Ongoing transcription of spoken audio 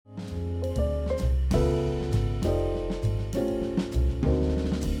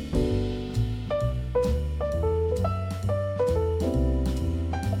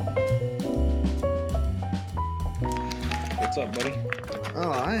What's up, buddy?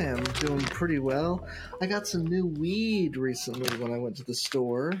 Oh, I am doing pretty well. I got some new weed recently when I went to the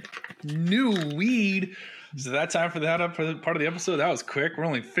store. New weed? Is it that time for that for the part of the episode? That was quick. We're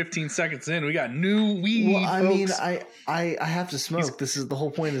only 15 seconds in. We got new weed, Well, I folks. mean, I have to smoke. This is the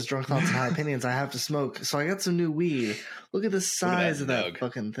whole point is Drunk Thoughts and High Opinions. I have to smoke. So I got some new weed. Look at the size of that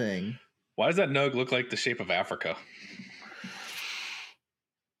fucking thing. Why does that nug look like the shape of Africa?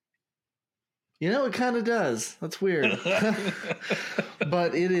 You know, it kind of does. That's weird.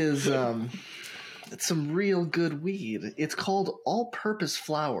 But it is, it's some real good weed. It's called all-purpose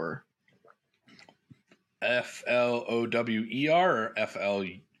flower. Flower or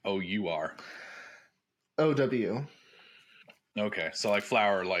Flour? OW. Okay, so like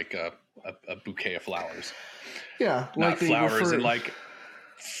flower, like a bouquet of flowers. Yeah, not like flowers and like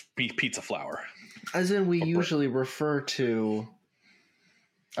pizza flour. As in, we usually refer to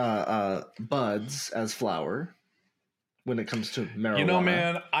buds as flower when it comes to marijuana. You know,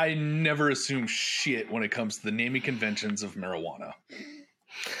 man, I never assume shit when it comes to the naming conventions of marijuana.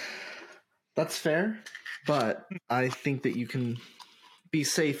 That's fair, but I think that you can be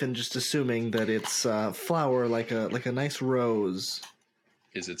safe in just assuming that it's flower like a nice rose.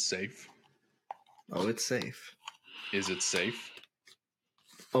 Is it safe? Oh, it's safe. Is it safe?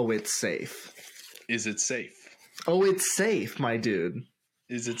 Oh, it's safe. Is it safe? Oh, it's safe, my dude.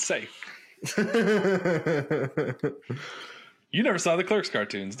 Is it safe? You never saw the Clerks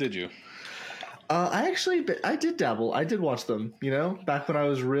cartoons, did you? I did dabble. I did watch them, you know, back when I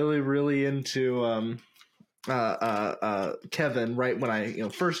was really, really into Kevin, right when I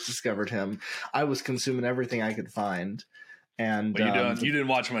first discovered him. I was consuming everything I could find. And but you didn't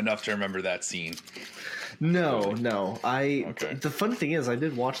watch him enough to remember that scene. No. The funny thing is I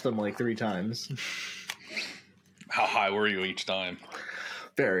did watch them like 3 times. How high were you each time?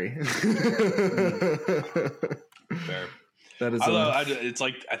 Very. Fair. That is it's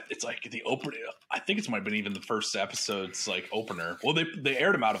like the opening. I think it might have been even the first episode's like opener. Well, they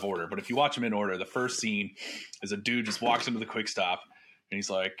aired them out of order, but if you watch them in order, the first scene is a dude just walks into the quick stop and he's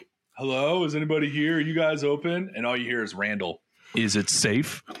like, "Hello, is anybody here? Are you guys open?" And all you hear is Randall, "Is it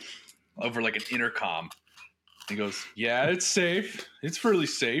safe?" Over like an intercom. He goes, "Yeah, it's safe. It's really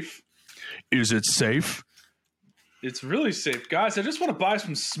safe." "Is it safe?" "It's really safe. Guys, I just want to buy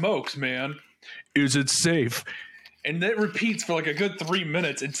some smokes, man." "Is it safe?" And that repeats for like a good 3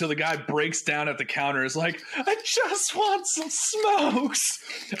 minutes until the guy breaks down at the counter. Is like, "I just want some smokes,"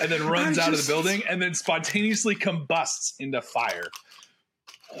 and then runs out of the building and then spontaneously combusts into fire.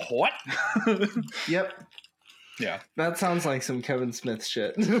 What? Yep. Yeah. That sounds like some Kevin Smith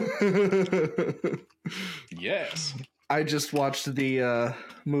shit. Yes. I just watched the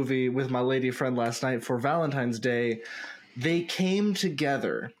movie with my lady friend last night for Valentine's Day. They Came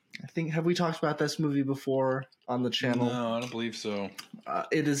Together. I think, have we talked about this movie before on the channel? No, I don't believe so.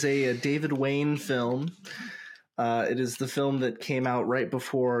 It is a David Wayne film. It is the film that came out right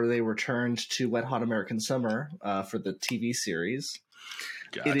before they returned to Wet Hot American Summer for the TV series.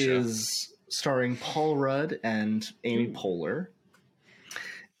 Gotcha. It is starring Paul Rudd and Amy Poehler.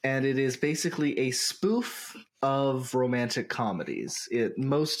 And it is basically a spoof of romantic comedies.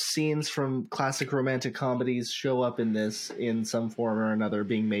 Most scenes from classic romantic comedies show up in this in some form or another,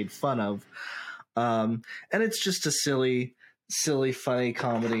 being made fun of. And it's just a silly, funny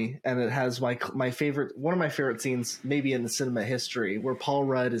comedy. And it has one of my favorite scenes, maybe in the cinema history, where Paul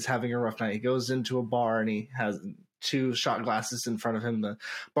Rudd is having a rough night. He goes into a bar and he has 2 shot glasses in front of him. The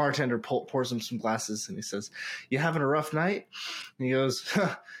bartender pours him some glasses and he says, "You having a rough night?" And he goes,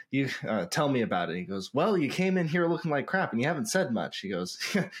 "You tell me about it." He goes, "Well, you came in here looking like crap and you haven't said much." He goes,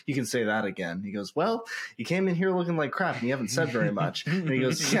 "You can say that again." He goes, "Well, you came in here looking like crap and you haven't said very much." And he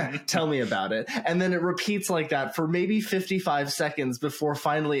goes, "Yeah, tell me about it." And then it repeats like that for maybe 55 seconds before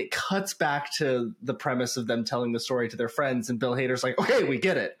finally it cuts back to the premise of them telling the story to their friends. And Bill Hader's like, "Okay, we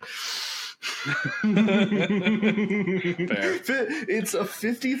get it." Fair. It's a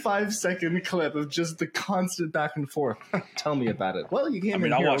 55-second clip of just the constant back and forth. Tell me about it. "Well, you came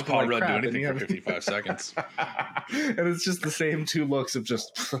in here." I'll watch Paul like Rudd do crap anything for 55 seconds. And it's just the same 2 looks of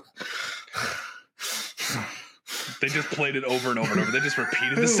just. They just played it over and over and over. They just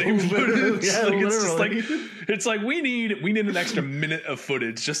repeated the same footage. Yeah, it's like we need an extra minute of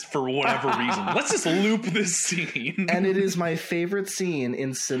footage just for whatever reason. Let's just loop this scene. And it is my favorite scene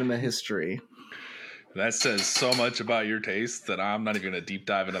in cinema history. That says so much about your taste that I'm not even going to deep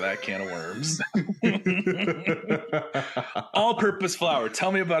dive into that can of worms. All-purpose flower.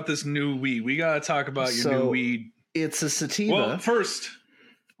 Tell me about this new weed. We got to talk about your new weed. It's a sativa. Well, first,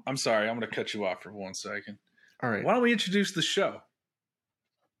 I'm sorry. I'm going to cut you off for 1 second. All right. Why don't we introduce the show?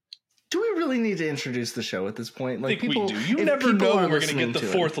 Do we really need to introduce the show at this point? Like, I think we do. You never know when we're going to get the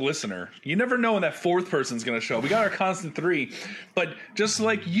fourth listener. You never know when that fourth person's going to show. We got our constant 3, but just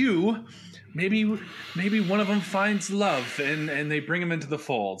like you, maybe one of them finds love and they bring him into the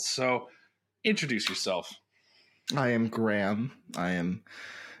fold. So introduce yourself. I am Graham. I am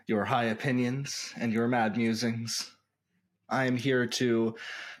your high opinions and your mad musings. I am here to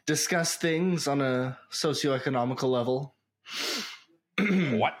discuss things on a socioeconomical level.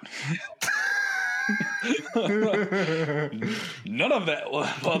 What? None of that.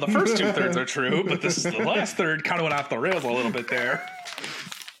 Well, the first 2/3 are true, but this is the last third kind of went off the rails a little bit there.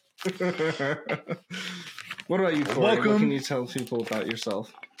 What about you, Corey? Welcome. What can you tell people about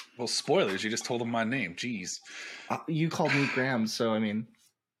yourself? Well, spoilers. You just told them my name. Jeez. You called me Graham, so I mean.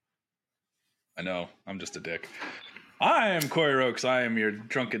 I know. I'm just a dick. I am Corey Rokes. I am your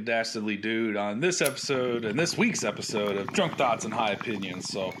drunken, dastardly dude on this episode and this week's episode of Drunk Thoughts and High Opinions.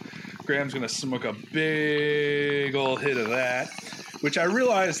 So Graham's going to smoke a big old hit of that, which I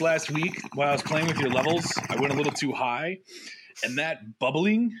realized last week while I was playing with your levels, I went a little too high, and that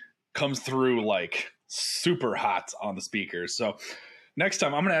bubbling comes through like super hot on the speakers. So next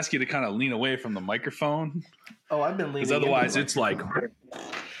time I'm going to ask you to kind of lean away from the microphone. Oh, I've been leaning. Because otherwise it's like...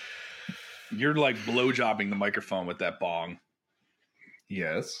 You're like blowjobbing the microphone with that bong.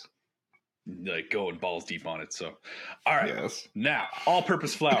 Yes. Like going balls deep on it. So, all right. Yes. Now,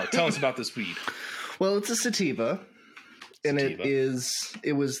 all-purpose flower. Tell us about this weed. Well, it's a sativa. And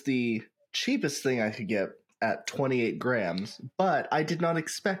it was the cheapest thing I could get at 28 grams. But I did not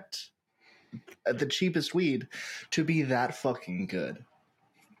expect the cheapest weed to be that fucking good.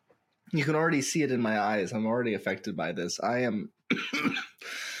 You can already see it in my eyes. I'm already affected by this. I am...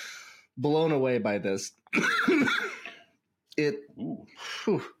 blown away by this.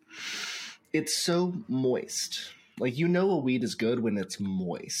 It's so moist. Like, you know a weed is good when it's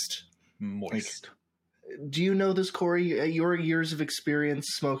moist. Moist. Like, do you know this, Corey? Your years of experience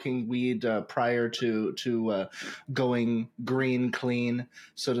smoking weed prior to going green clean,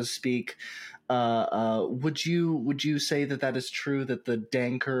 so to speak. Would you say that is true? That the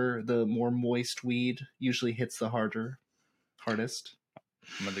danker, the more moist weed usually hits the hardest?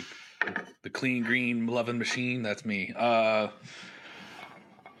 The clean green loving machine, that's me.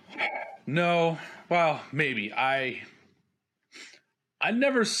 No, well, maybe. I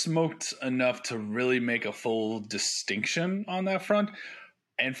never smoked enough to really make a full distinction on that front.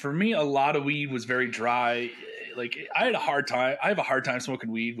 And for me, a lot of weed was very dry. Like, I have a hard time smoking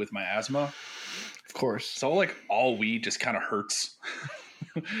weed with my asthma. Of course. So like all weed just kind of hurts.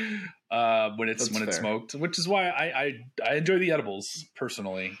 When it's smoked, which is why I enjoy the edibles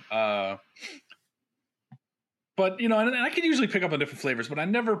personally. But you know, and I can usually pick up on different flavors, but I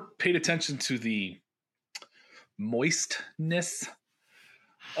never paid attention to the moistness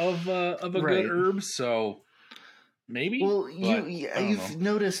of a good herb. So maybe. Well, you've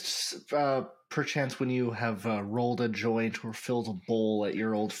noticed perchance when you have rolled a joint or filled a bowl at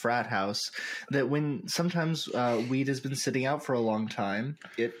your old frat house that when sometimes weed has been sitting out for a long time,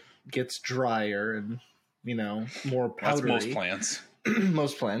 it gets drier and, you know, more powdery. That's most plants.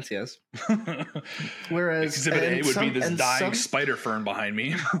 Most plants, yes. Whereas Exhibit A would be this dying spider fern behind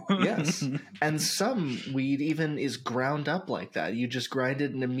me. Yes. And some weed even is ground up like that. You just grind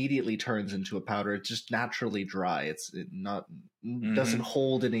it and immediately turns into a powder. It's just naturally dry. Doesn't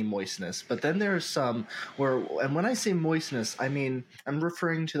hold any moistness. But then there are some where, and when I say moistness, I mean, I'm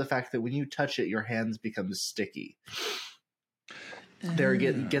referring to the fact that when you touch it, your hands become sticky. There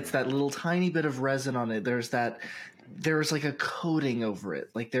gets that little tiny bit of resin on it. There's like a coating over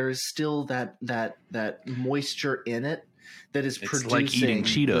it. Like there is still that moisture in it that is producing like eating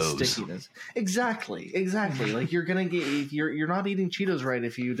Cheetos. The stickiness. Exactly. Like you're not eating Cheetos right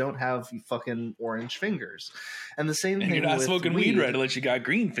if you don't have fucking orange fingers. And the same thing. You're not smoking weed right unless you got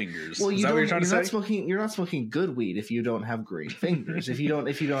green fingers. Well, is that what you're trying to say? You're not smoking good weed if you don't have green fingers. if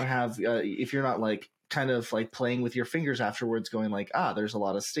you're not like kind of like playing with your fingers afterwards going like, there's a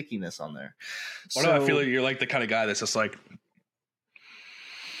lot of stickiness on there. Why do I feel like you're like the kind of guy that's just like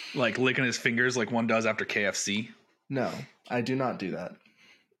licking his fingers like one does after KFC? No, I do not do that.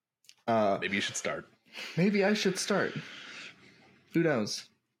 Maybe you should start. Maybe I should start. Who knows?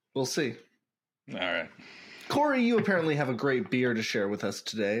 We'll see. All right. Corey, you apparently have a great beer to share with us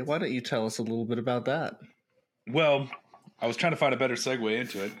today. Why don't you tell us a little bit about that? Well, I was trying to find a better segue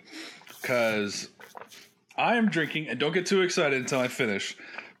into it because I am drinking, and don't get too excited until I finish,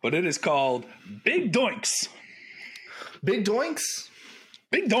 but it is called Big Doinks. Big Doinks?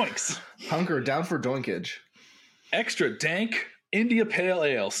 Big Doinks. Hunker down for doinkage. Extra dank India Pale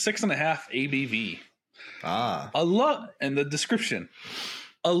Ale, 6.5 ABV. Ah. And the description.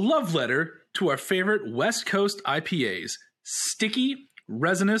 a love letter to our favorite West Coast IPAs. Sticky,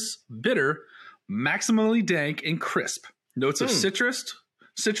 resinous, bitter, maximally dank, and crisp. Notes of citrus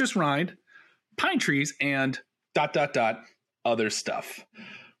rind, pine trees, and ... other stuff.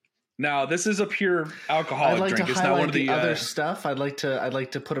 Now, this is a pure alcoholic drink. It's not one of the other stuff. I'd like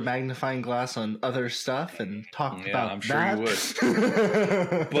to put a magnifying glass on other stuff and talk about I'm sure that.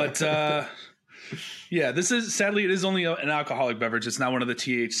 You would. But yeah, this is sadly it is only an alcoholic beverage. It's not one of the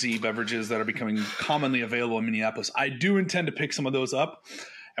THC beverages that are becoming commonly available in Minneapolis. I do intend to pick some of those up,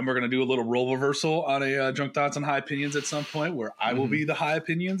 and we're going to do a little role reversal on a Drunk Thoughts and High Opinions at some point, where I will be the High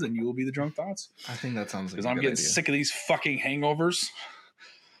Opinions and you will be the Drunk Thoughts. I think that sounds like because I'm getting sick of these fucking hangovers.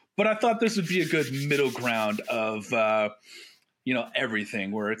 But I thought this would be a good middle ground of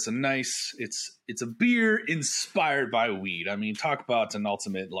everything, where it's a nice, it's a beer inspired by weed. I mean, talk about an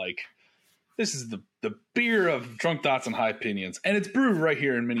ultimate, like, this is the beer of Drunk Thoughts and High Opinions, and it's brewed right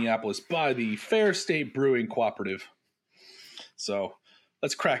here in Minneapolis by the Fair State Brewing Cooperative. So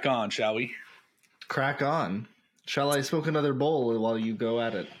let's crack on, shall we? Crack on. Shall I smoke another bowl while you go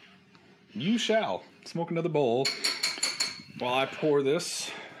at it? You shall smoke another bowl while I pour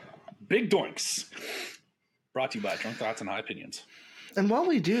this Big Doinks. Brought to you by Drunk Thoughts and High Opinions. And while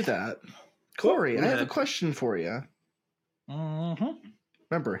we do that, Corey, I have a question for you. Mm-hmm.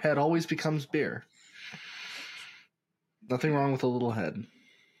 Remember, head always becomes beer. Nothing wrong with a little head.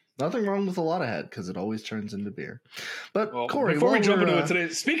 Nothing wrong with a lot of head, because it always turns into beer. But Corey, before we jump into it today,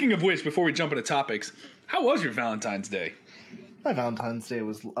 speaking of which, before we jump into topics, how was your Valentine's Day? My Valentine's Day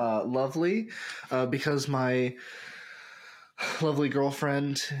was lovely, because my lovely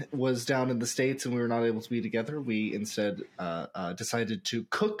girlfriend was down in the States and we were not able to be together. We instead decided to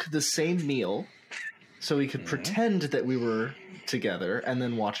cook the same meal so we could pretend that we were together and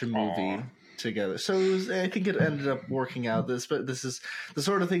then watch a movie together. So I think it ended up working out. This is the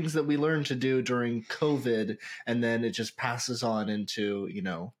sort of things that we learned to do during COVID, and then it just passes on into,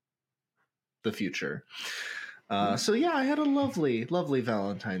 the future. So yeah, I had a lovely, lovely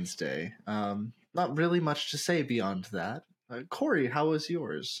Valentine's Day. Not really much to say beyond that. Corey, how was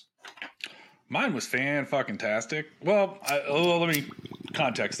yours? Mine was fan-fucking-tastic. Well, let me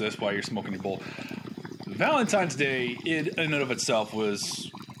context this while you're smoking your bowl. Valentine's Day, in and of itself,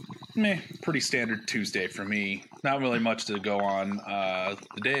 was pretty standard Tuesday for me. Not really much to go on.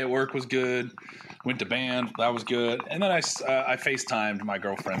 The day at work was good. Went to band, that was good. And then I FaceTimed my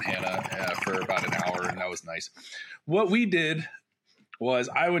girlfriend Hannah for about an hour, and that was nice. What we did was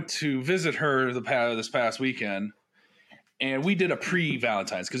I went to visit her this past weekend. And we did a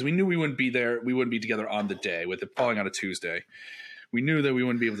pre-Valentine's because we knew we wouldn't be there. We wouldn't be together on the day with it falling on a Tuesday. We knew that we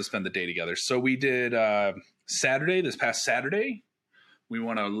wouldn't be able to spend the day together. So we did this past Saturday. We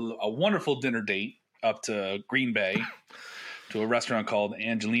went a wonderful dinner date up to Green Bay to a restaurant called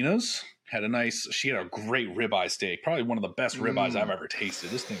Angelina's. She had a great ribeye steak. Probably one of the best ribeyes I've ever tasted.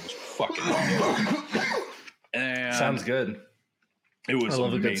 This thing was fucking good. And sounds good. It was I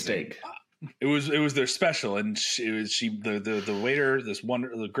love amazing. a good steak. It was their special, and the waiter,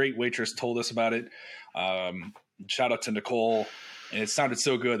 the great waitress, told us about it. Shout out to Nicole, and it sounded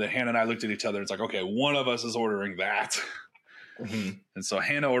so good that Hannah and I looked at each other. It's like, okay, one of us is ordering that, and so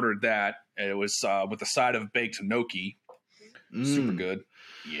Hannah ordered that. And it was with a side of baked gnocchi, super good,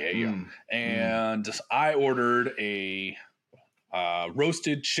 and I ordered a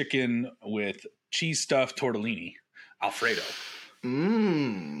roasted chicken with cheese stuffed tortellini, Alfredo.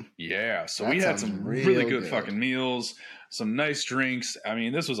 Yeah, so we had some really good fucking meals, some nice drinks. I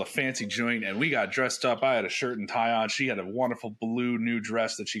mean, this was a fancy joint, and we got dressed up. I had a shirt and tie on. She had a wonderful blue new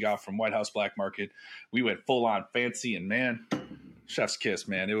dress that she got from White House Black Market. We went full on fancy, and man, chef's kiss,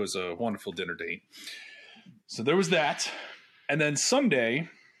 man. It was a wonderful dinner date. So there was that. And then Sunday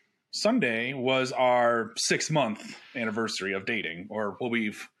was our 6-month anniversary of dating, or what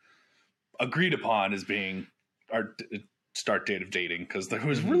we've agreed upon as being our start date of dating, because there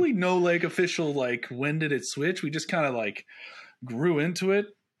was really no official when did it switch. We just kind of grew into it.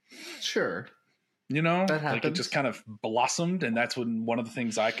 Sure. That happens. It just kind of blossomed, and that's one of the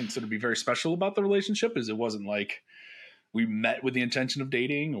things I consider to be very special about the relationship is it wasn't we met with the intention of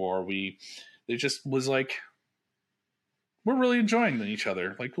dating, or it just was we're really enjoying each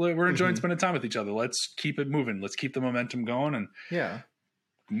other. We're enjoying spending time with each other. Let's keep it moving. Let's keep the momentum going and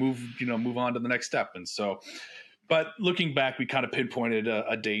move on to the next step. And so, but looking back, we kind of pinpointed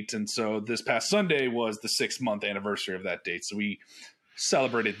a date. And so this past Sunday was the 6-month anniversary of that date. So we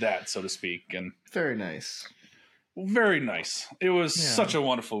celebrated that, so to speak. And very nice. Very nice. It was such a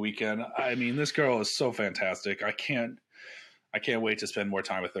wonderful weekend. I mean, this girl is so fantastic. I can't wait to spend more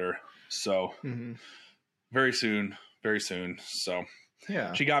time with her. So very soon. So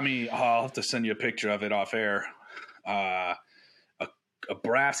Yeah. She got me. I'll have to send you a picture of it off air. A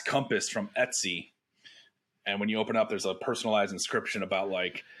brass compass from Etsy, and when you open up, there's a personalized inscription about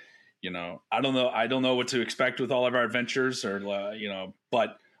like, I don't know what to expect with all of our adventures, or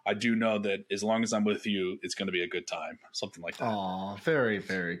but I do know that as long as I'm with you, it's going to be a good time. Something like that. Aw, very,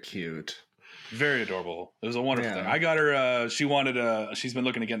 very cute. Very adorable. It was a wonderful thing. I got her. She's been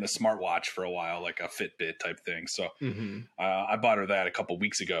looking to get in a smartwatch for a while, like a Fitbit type thing. So I bought her that a couple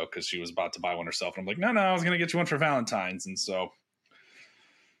weeks ago because she was about to buy one herself. And I'm like, no, I was going to get you one for Valentine's. And so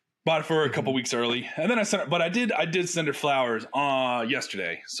bought it for her a couple weeks early. And then I sent her, but I did send her flowers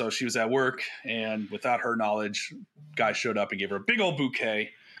yesterday. So she was at work, and without her knowledge, guy showed up and gave her a big old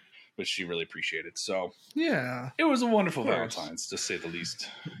bouquet, which she really appreciated. So yeah, it was a wonderful Valentine's, to say the least.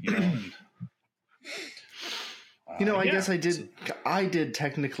 I guess I did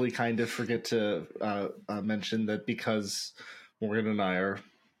technically kind of forget to mention that because Morgan and I are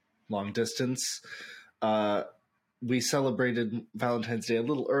long distance, we celebrated Valentine's Day a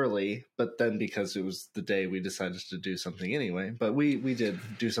little early, but then because it was the day, we decided to do something anyway. But we did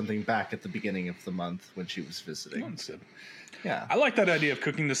do something back at the beginning of the month when she was visiting. That's good. Yeah, I like that idea of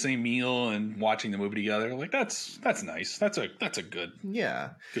cooking the same meal and watching the movie together. Like that's nice. That's a good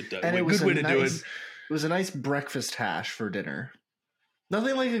and it was good way to do it. It was a nice breakfast hash for dinner.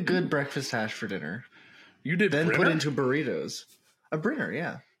 Nothing like a good breakfast hash for dinner. You did then Brenner? Put into burritos. A Brenner,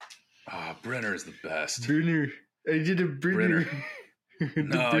 yeah. Brenner is the best. Brenner. I did a Brenner.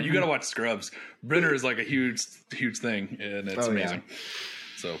 No, you got to watch Scrubs. Brenner is like a huge thing, and it's amazing. Yeah.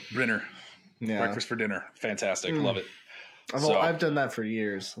 So Brenner, breakfast for dinner, fantastic, love it. I've done that for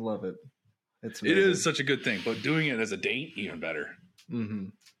years. Love it. It is such a good thing, but doing it as a date, even better. Mm-hmm.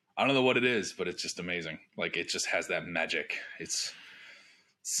 I don't know what it is, but it's just amazing. Like it just has that magic. It's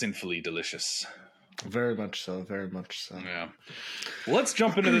sinfully delicious. Very much so. Very much so. Yeah. Well, let's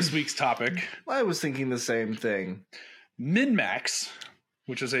jump into this week's topic. I was thinking the same thing. MinMax,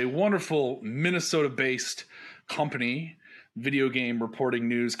 which is a wonderful Minnesota-based company, video game reporting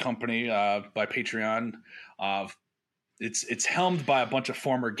news company by Patreon. It's helmed by a bunch of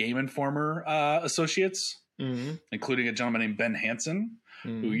former Game Informer associates, including a gentleman named Ben Hansen,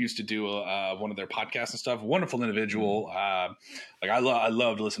 who used to do one of their podcasts and stuff. Wonderful individual. I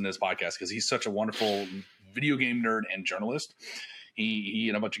love to listen to his podcast because he's such a wonderful video game nerd and journalist. He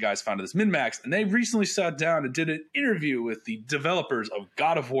and a bunch of guys founded this MinMax, and they recently sat down and did an interview with the developers of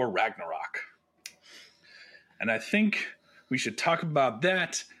God of War Ragnarok. And I think we should talk about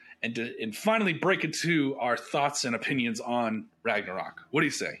that and finally break into our thoughts and opinions on Ragnarok. What do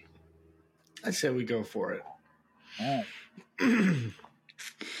you say? I say we go for it.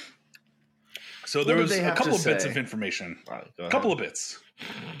 So there was a couple of bits of information. A couple of bits.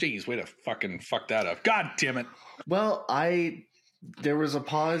 Jeez, way to fucking fuck that up. God damn it. Well, there was a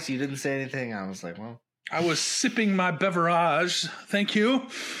pause. You didn't say anything. I was like, well. I was sipping my beverage. Thank you.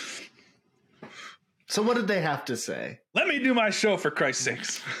 So what did they have to say? Let me do my show, for Christ's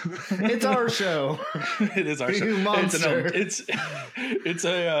sakes. It's our show. It is our show. You monster. It's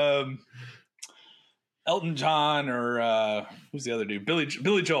a Elton John or who's the other dude? Billy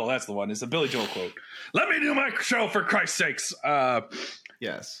Joel. That's the one. It's a Billy Joel quote. Let me do my show, for Christ's sakes.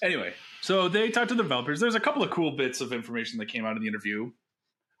 Yes. Anyway, so they talked to the developers. There's a couple of cool bits of information that came out of the interview.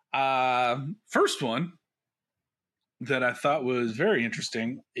 First one that I thought was very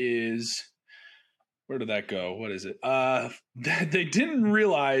interesting is, where did that go? What is it? They didn't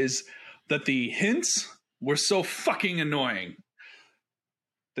realize that the hints were so fucking annoying.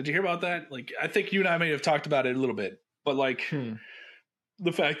 Did you hear about that? Like, I think you and I may have talked about it a little bit, but like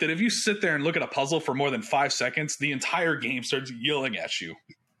the fact that if you sit there and look at a puzzle for more than 5 seconds, the entire game starts yelling at you.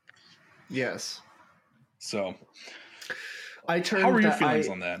 Yes. So, how were your feelings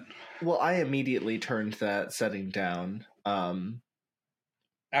on that? Well, I immediately turned that setting down.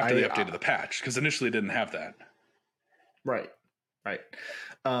 After they updated the patch, because initially it didn't have that. Right.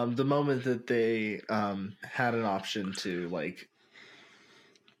 The moment that they had an option to like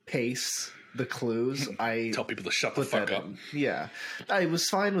pace the clues, I tell people to shut the fuck up. Yeah, I was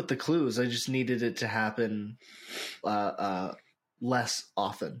fine with the clues. I just needed it to happen less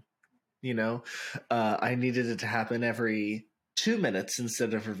often. I needed it to happen every 2 minutes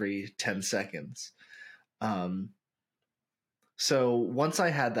instead of every 10 seconds. So once I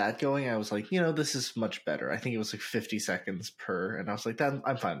had that going, I was like, this is much better. I think it was like 50 seconds per, and I was like,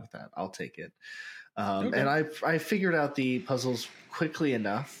 I'm fine with that. I'll take it. Okay. And I figured out the puzzles quickly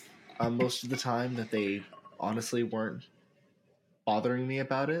enough most of the time that they honestly weren't bothering me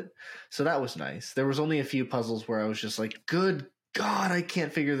about it. So that was nice. There was only a few puzzles where I was just like, good God, I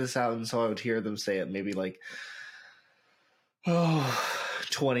can't figure this out. And so I would hear them say it maybe like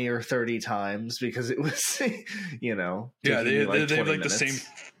 20 or 30 times because it was, you know, Yeah, taking me like they have 20 like minutes.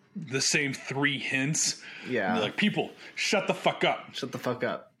 the same 3 hints. Yeah. And they're like, people, shut the fuck up. Shut the fuck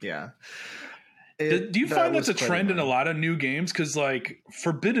up. Yeah. Do you find that's a quite trend in a annoying. lot of new games? Because like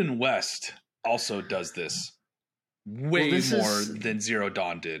Forbidden West also does this way this more is- than Zero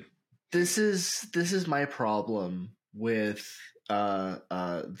Dawn did. This is my problem with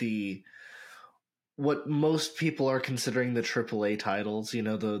the what most people are considering the AAA titles, you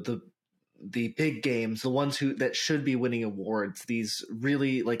know, the big games, the ones that should be winning awards, these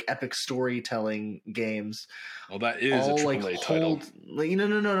really like epic storytelling games. Well, that is a AAA title. Like,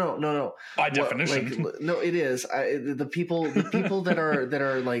 no. By definition. No, it is. The people that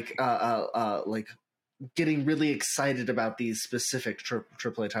are like getting really excited about these specific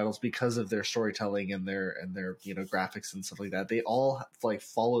AAA titles because of their storytelling and their you know graphics and stuff like that. They all like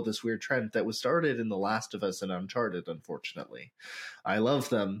follow this weird trend that was started in The Last of Us and Uncharted. Unfortunately, I love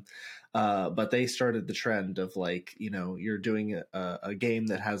them, but they started the trend of like, you know, you're doing a game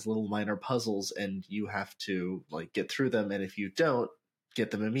that has little minor puzzles and you have to like get through them, and if you don't get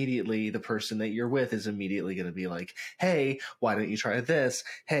them immediately, the person that you're with is immediately going to be like, hey, why don't you try this?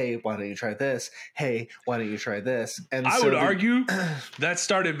 Hey, why don't you try this? Hey, why don't you try this? And I would argue that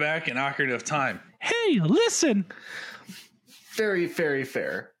started back in Ocarina of Time. Hey, listen. Very, very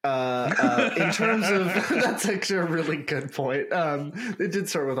fair. In terms of that's actually a really good point. It did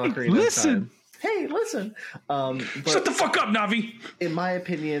start with Ocarina of Time. Hey, listen. But shut the fuck up, Navi. In my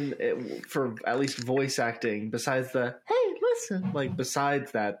opinion, for at least voice acting, besides the hey, listen, like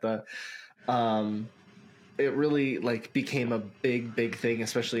besides that, the it really like became a big thing,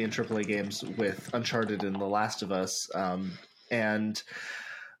 especially in AAA games with Uncharted and The Last of Us. And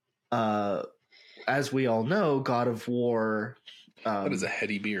as we all know, God of War. That is a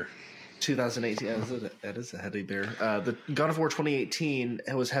heady beer. 2018. That is a heady beer. The God of War 2018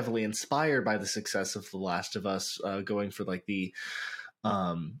 was heavily inspired by the success of The Last of Us, going for like the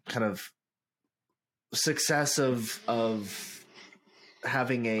kind of success of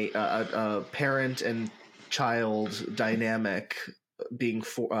having a parent and child dynamic being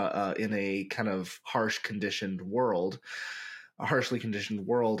in a kind of harshly conditioned world.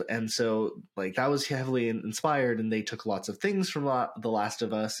 And so like that was heavily inspired, and they took lots of things from The Last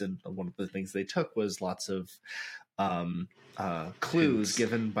of Us, and one of the things they took was lots of clues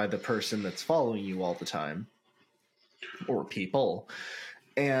given by the person that's following you all the time, or people,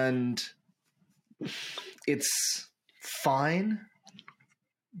 and it's fine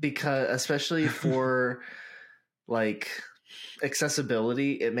because especially for like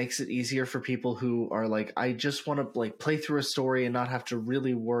accessibility, it makes it easier for people who are like, I just want to like play through a story and not have to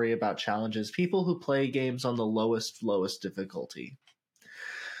really worry about challenges. People who play games on the lowest difficulty.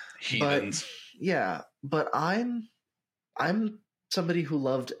 Heathens. But I'm somebody who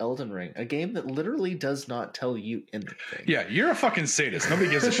loved Elden Ring, a game that literally does not tell you anything. Yeah, you're a fucking sadist. Nobody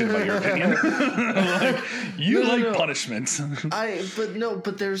gives a shit about your opinion. Like, you like punishments.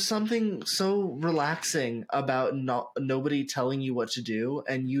 But there's something so relaxing about nobody telling you what to do,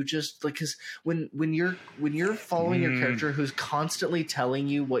 and you just like, because when you're following your character who's constantly telling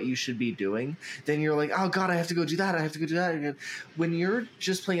you what you should be doing, then you're like, oh god, I have to go do that. I have to go do that again. When you're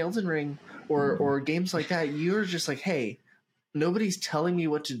just playing Elden Ring or games like that, you're just like, hey, nobody's telling me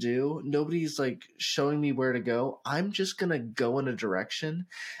what to do. Nobody's like showing me where to go. I'm just going to go in a direction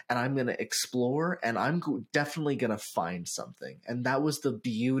and I'm going to explore, and I'm definitely going to find something. And that was the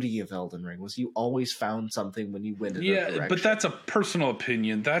beauty of Elden Ring, was you always found something when you went in a direction. Yeah, but that's a personal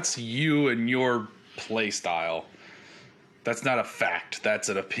opinion. That's you and your play style. That's not a fact. That's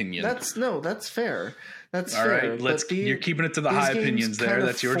an opinion. That's fair. That's all fair. Right. You're keeping it to the high opinions there.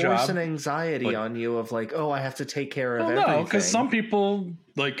 That's your job. Force an anxiety on you of like, oh, I have to take care of everything. No, because some people,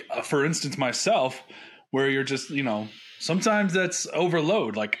 like for instance myself, where you're just, you know, sometimes that's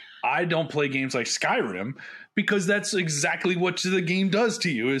overload. Like I don't play games like Skyrim because that's exactly what the game does to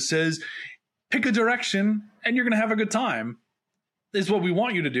you. It says pick a direction and you're gonna have a good time. Is what we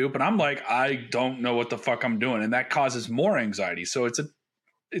want you to do, but I'm like, I don't know what the fuck I'm doing, and that causes more anxiety. So it's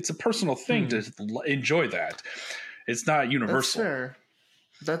a personal thing to enjoy that. It's not universal.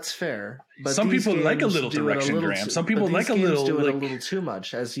 That's fair. But some people like a little direction, Graham. Some people like a little do it a little too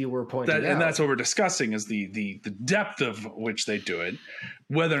much, as you were pointing out. And that's what we're discussing is the depth of which they do it.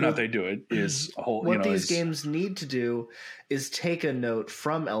 Whether or not they do it is a whole. What these games need to do is take a note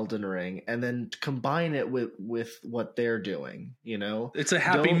from Elden Ring and then combine it with what they're doing. You know, it's a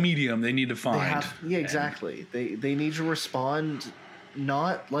happy medium they need to find. Exactly. They need to respond,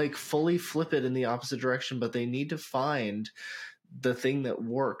 not like fully flip it in the opposite direction, but they need to find the thing that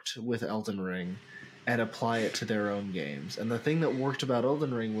worked with Elden Ring and apply it to their own games. And the thing that worked about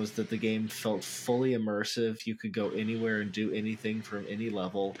Elden Ring was that the game felt fully immersive. You could go anywhere and do anything from any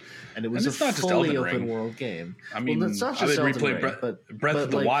level, and it was And a it's not just fully Elden open Ring. world game. I mean, well, it's not I just would Elden replay Ring, Breath but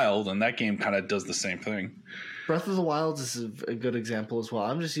of the like Wild, and that game kind of does the same thing. Breath of the Wild is a good example as well.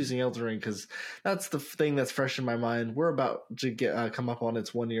 I'm just using Elden Ring because that's the thing that's fresh in my mind. We're about to get come up on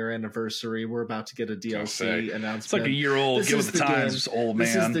its 1-year anniversary. We're about to get a DLC announcement. It's like a year old. Give it the times, old man.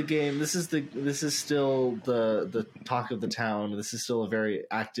 This is the game. This is still the talk of the town. This is still a very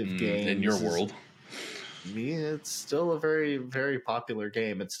active game in your world. It's still a very, very popular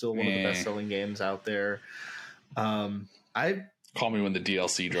game. It's still one of the best-selling games out there. I call me when the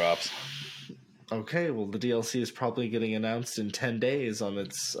DLC drops. Okay, well, the DLC is probably getting announced in 10 days on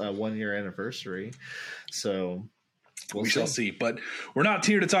its 1-year anniversary. So we shall see. But we're not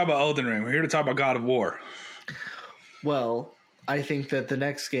here to talk about Elden Ring. We're here to talk about God of War. Well, I think that the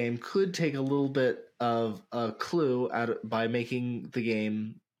next game could take a little bit of a clue by making the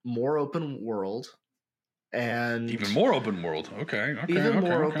game more open world. And even more open world. Okay.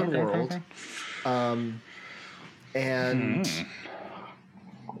 More open world. And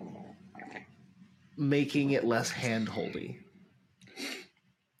making it less hand-holdy.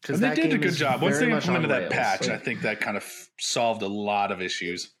 Because they did a good job. Once they implemented that patch, I think that kind of solved a lot of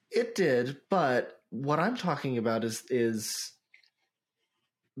issues. It did, but what I'm talking about is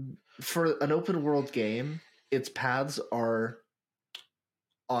for an open world game, its paths are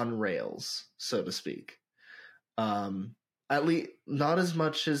on rails, so to speak. At least not as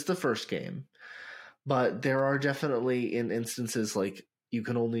much as the first game, but there are definitely in instances like you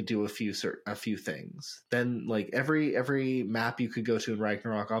can only do a few things. Then like every map you could go to in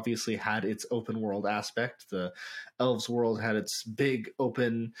Ragnarok obviously had its open world aspect. The elves world had its big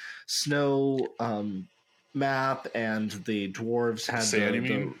open snow map, and the dwarves had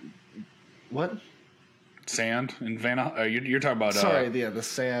the what? Sand in Vanna? You're talking about the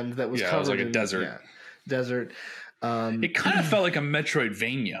sand that was covered. It was like a desert. Yeah, desert. It kind of felt like a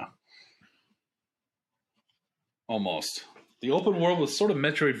Metroidvania. Almost. The open world was sort of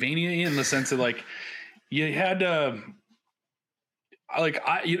Metroidvania in the sense that like you had I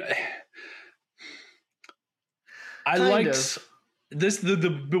liked this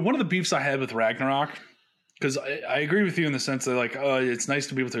the one of the beefs I had with Ragnarok, because I agree with you in the sense that like it's nice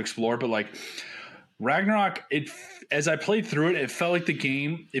to be able to explore, but like Ragnarok, as I played through it, it felt like a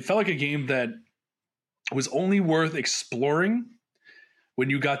game that was only worth exploring when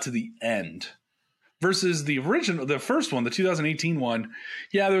you got to the end. Versus the first one, the 2018 one,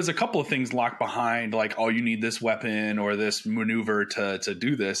 yeah, there was a couple of things locked behind, like, oh, you need this weapon or this maneuver to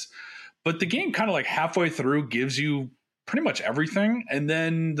do this. But the game kind of like halfway through gives you pretty much everything. And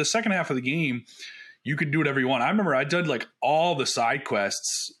then the second half of the game, you could do whatever you want. I remember I did like all the side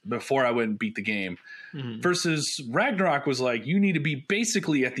quests before I went and beat the game. Mm-hmm. Versus Ragnarok was like, you need to be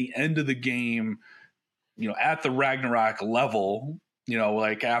basically at the end of the game, at the Ragnarok level,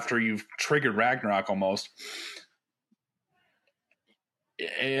 like after you've triggered Ragnarok almost.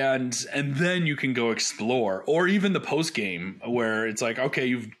 And then you can go explore, or even the post game where it's like, okay,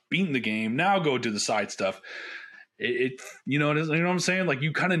 you've beaten the game, now go do the side stuff. You know what I'm saying? Like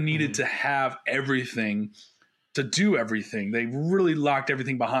you kind of needed to have everything to do everything. They really locked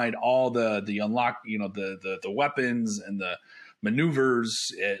everything behind all the unlock, the weapons and the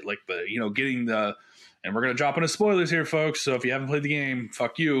maneuvers, like getting the. And we're going to drop into spoilers here, folks. So if you haven't played the game,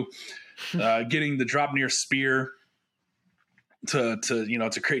 fuck you. Getting the drop near spear to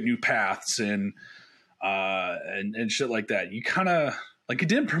create new paths and shit like that. You kind of like, it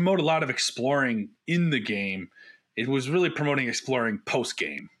didn't promote a lot of exploring in the game. It was really promoting exploring post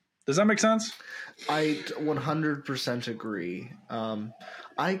game. Does that make sense? I 100% agree.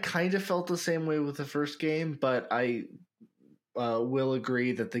 I kind of felt the same way with the first game, but I will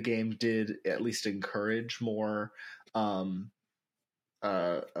agree that the game did at least encourage more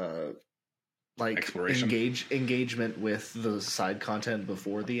engagement with the side content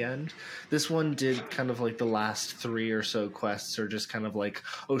before the end. This one did kind of like the last 3 or so quests are just kind of like,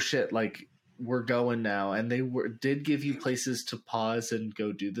 oh shit, like we're going now, and they did give you places to pause and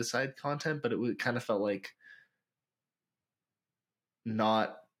go do the side content, but it kind of felt like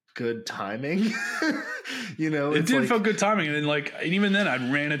not good timing. It did feel good timing, and then and even then I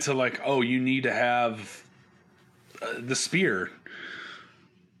ran into like, oh, you need to have the spear.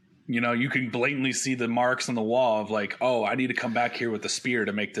 You can blatantly see the marks on the wall of like, oh, I need to come back here with the spear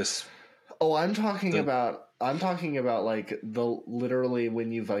to make this Oh, I'm talking about like the literally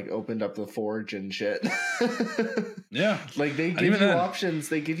when you've like opened up the forge and shit. Yeah. Like they And give even you then- options.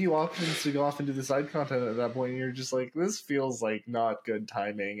 They give you options to go off and do the side content at that point. And you're just like, this feels like not good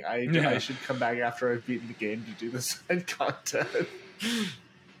timing. I should come back after I've beaten the game to do the side content.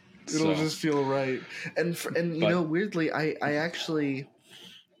 It'll just feel right. And you know, weirdly, I actually,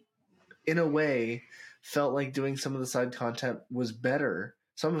 in a way, felt like doing some of the side content was better.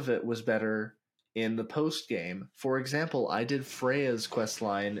 Some of it was better in the post game. For example, I did Freya's quest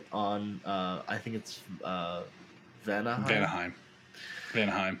line on I think it's Vanaheim.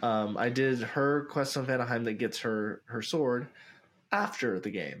 I did her quest on Vanaheim that gets her sword after the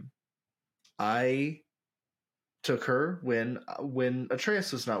game. I took her when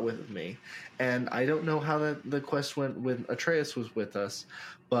Atreus was not with me, and I don't know how the quest went when Atreus was with us,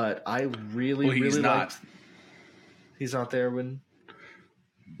 but I really liked. He's not there when.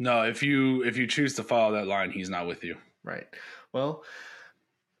 No, if you choose to follow that line, he's not with you. Right. Well,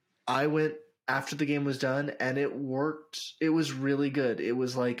 I went after the game was done, and it worked. It was really good. It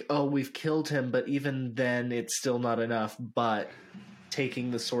was like, oh, we've killed him, but even then, it's still not enough. But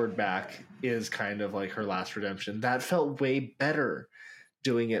taking the sword back is kind of like her last redemption. That felt way better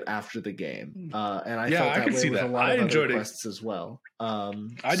doing it after the game, and I felt that way with a lot of other quests as well.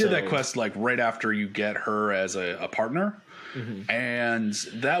 I did that quest like right after you get her as a partner, and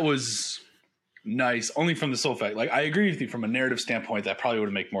that was nice only from the sole fact, like, I agree with you from a narrative standpoint that probably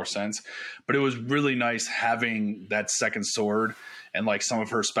would make more sense, but it was really nice having that second sword and like some of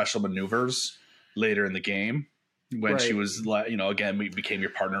her special maneuvers later in the game when she was, you know, again, we became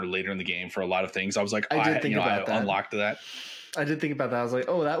your partner later in the game for a lot of things. I was like, I unlocked that. I did think about that. I was like,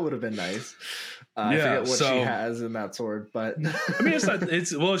 oh, that would have been nice. I forget what she has in that sword, but I mean,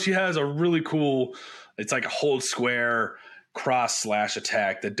 she has a really cool, it's like a hold square cross /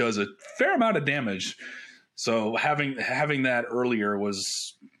 attack that does a fair amount of damage. So having that earlier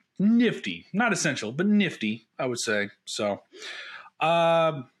was nifty, not essential, but nifty, I would say. So,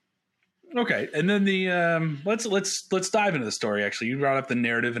 okay. And then the, let's dive into the story. Actually, you brought up the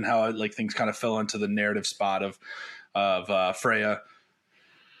narrative and how like things kind of fell into the narrative spot of Freya.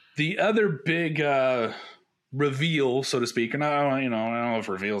 The other big, reveal, so to speak, and I don't know if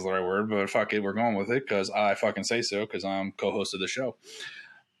reveal is the right word, but fuck it, we're going with it because I fucking say so because I'm co-host of the show,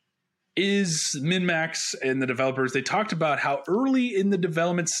 is MinMax and the developers. They talked about how early in the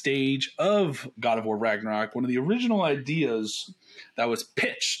development stage of God of War Ragnarok, one of the original ideas that was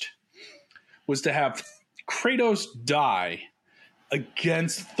pitched was to have Kratos die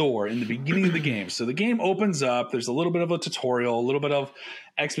against Thor in the beginning of the game. So the game opens up, there's a little bit of a tutorial, a little bit of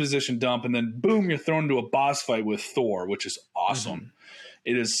exposition dump, and then boom, you're thrown into a boss fight with Thor, which is awesome.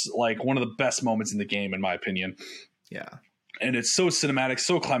 It is like one of the best moments in the game, in my opinion. Yeah. And it's so cinematic,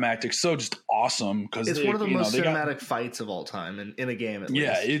 so climactic, so just awesome. Because it's one of the most cinematic fights of all time in a game, at least.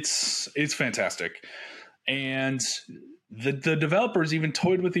 Yeah, it's fantastic. And the developers even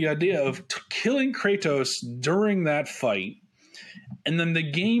toyed with the idea of killing Kratos during that fight, and then the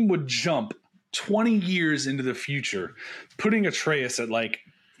game would jump 20 years into the future, putting Atreus at like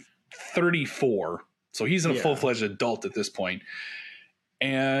 34. So he's a full-fledged adult at this point.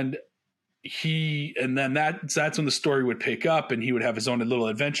 And then that's when the story would pick up and he would have his own little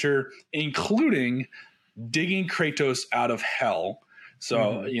adventure, including digging Kratos out of hell.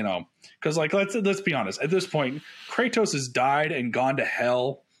 So, you know, because like, let's be honest, at this point, Kratos has died and gone to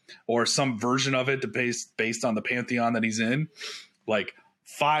hell or some version of it based on the pantheon that he's in, like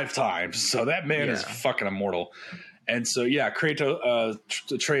 5 times. So that man is fucking immortal. And so, Kratos,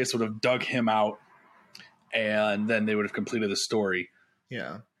 Atreus would have dug him out and then they would have completed the story.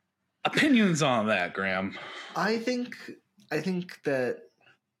 Yeah. Opinions on that, Graham? I think that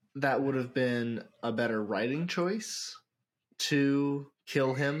would have been a better writing choice to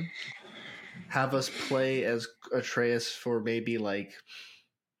kill him. Have us play as Atreus for maybe like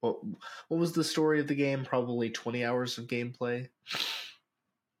what was the story of the game? Probably 20 hours of gameplay.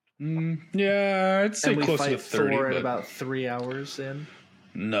 Yeah, I'd say close to 30. Thor at about 3 hours in.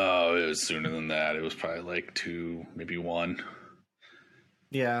 No, it was sooner than that. It was probably like 2, maybe 1.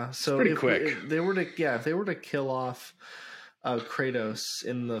 Yeah, so pretty quick. If they were to kill off Kratos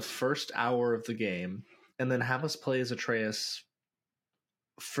in the first hour of the game, and then have us play as Atreus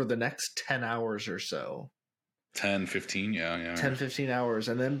for the next 10 hours or so. 10, 15, yeah. 10, 15 hours,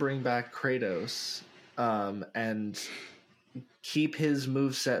 and then bring back Kratos and keep his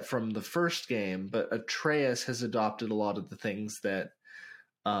moveset from the first game, but Atreus has adopted a lot of the things that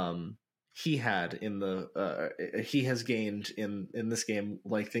he had in the he has gained in this game,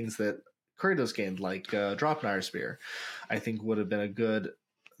 like things that Kratos gained, like Dropnire Spear. I think would have been a good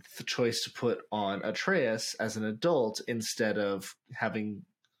the choice to put on Atreus as an adult instead of having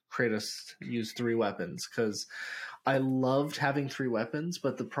Kratos use 3 weapons, because I loved having 3 weapons,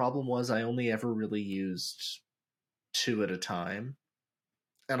 but the problem was I only ever really used 2 at a time.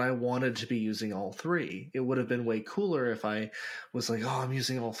 And I wanted to be using all 3. It would have been way cooler if I was like, oh, I'm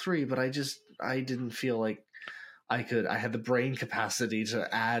using all 3, but I didn't feel like I had the brain capacity to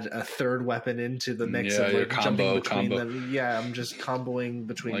add a 3rd weapon into the mix of like jumping between them. Yeah, I'm just comboing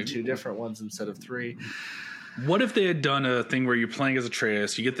between like, 2 different ones instead of 3. What if they had done a thing where you're playing as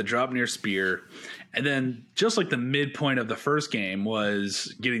Atreus, you get the Draupnir spear, and then just like the midpoint of the first game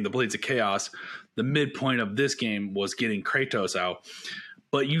was getting the Blades of Chaos, the midpoint of this game was getting Kratos out.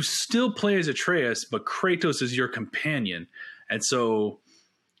 But you still play as Atreus, but Kratos is your companion. And so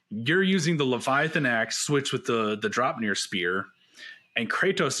you're using the Leviathan axe switch with the Draupnir spear, and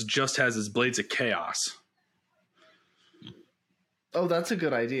Kratos just has his Blades of Chaos. Oh, that's a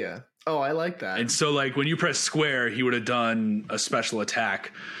good idea. Oh, I like that. And so, like, when you press square, he would have done a special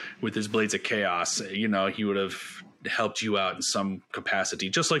attack with his Blades of Chaos. You know, he would have helped you out in some capacity.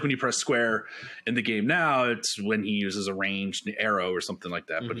 Just like when you press square in the game now, it's when he uses a ranged arrow or something like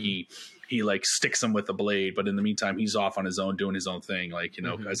that. Mm-hmm. But he like sticks him with a blade. But in the meantime, he's off on his own doing his own thing, like, you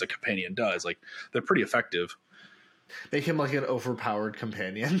know, as a companion does. Like, they're pretty effective. Make him like an overpowered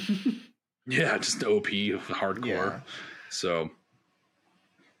companion. Yeah, just OP, hardcore. Yeah. So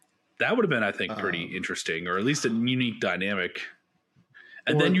that would have been, I think, pretty interesting, or at least a unique dynamic.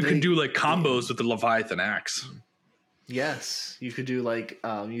 And then you can do like combos with the Leviathan axe. Yes, you could do like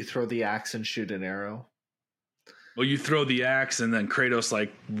you throw the axe and shoot an arrow. Well, you throw the axe and then Kratos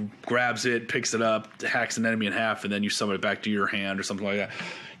like grabs it, picks it up, hacks an enemy in half, and then you summon it back to your hand or something like that.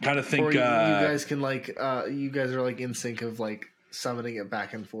 Kind of think or you guys can like you guys are like in sync of like summoning it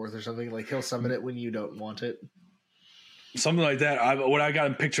back and forth or something. Like he'll summon it when you don't want it. Something like that. What I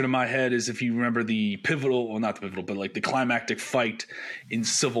got pictured in my head is, if you remember the pivotal, well, not the pivotal, but like the climactic fight in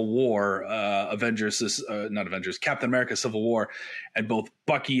Civil War, Captain America Civil War, and both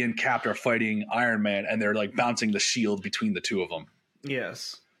Bucky and Cap are fighting Iron Man, and they're like bouncing the shield between the two of them.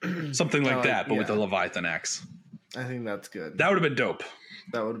 Yes. Something like that, but with the Leviathan axe. I think that's good. That would have been dope.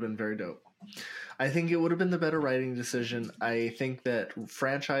 That would have been very dope. I think it would have been the better writing decision. I think that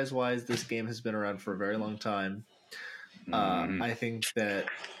franchise-wise, this game has been around for a very long time. I think that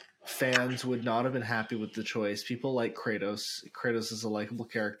fans would not have been happy with the choice. People like Kratos. Kratos is a likable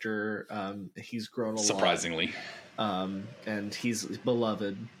character. He's grown a lot. Surprisingly. And he's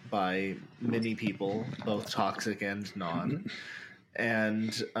beloved by many people, both toxic and non.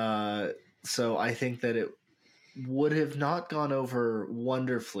 And so I think that it would have not gone over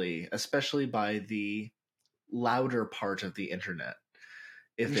wonderfully, especially by the louder part of the internet,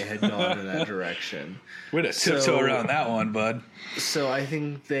 if they had gone in that direction. Way to tiptoe around that one, bud. So I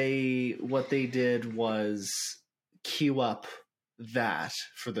think what they did was queue up that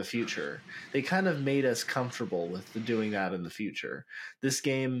for the future. They kind of made us comfortable with doing that in the future. This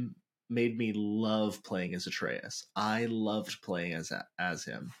game made me love playing as Atreus. I loved playing as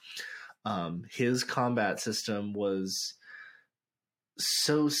him. His combat system was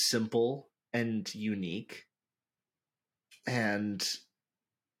so simple and unique, and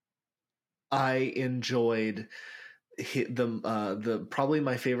I enjoyed the probably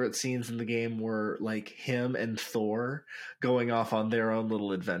my favorite scenes in the game were like him and Thor going off on their own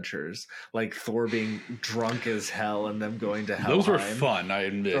little adventures, like Thor being drunk as hell and them going to Helheim. Those were fun, I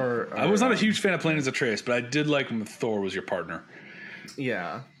admit. I was not a huge fan of playing as Atreus, but I did like when Thor was your partner.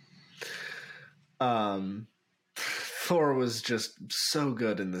 Yeah. Thor was just so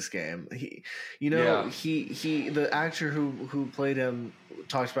good in this game. He the actor who played him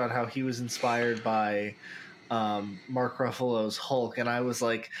talked about how he was inspired by Mark Ruffalo's Hulk, and I was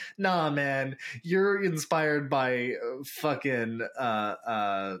like, nah, man, you're inspired by fucking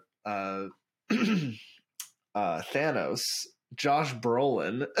Thanos. Josh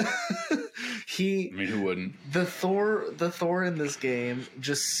Brolin. I mean, who wouldn't? The Thor in this game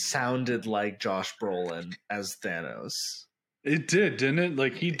just sounded like Josh Brolin as Thanos. It did, didn't it?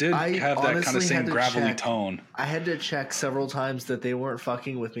 Like, he did have that kind of same gravelly tone. I had to check several times that they weren't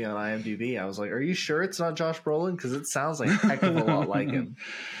fucking with me on IMDb. I was like, are you sure it's not Josh Brolin? Because it sounds like a heck of a lot like him.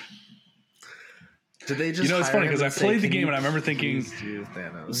 Did they just? It's funny because I played the game and I remember thinking,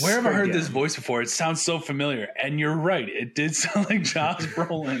 where have I heard this voice before? It sounds so familiar. And you're right, it did sound like Josh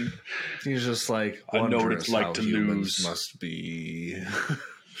Brolin. He's just like, I know what it's like to lose. Must be.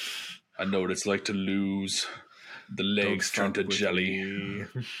 I know what it's like to lose. The legs turned to jelly.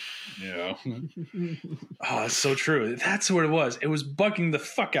 Yeah. Oh, it's so true. That's what it was. It was bugging the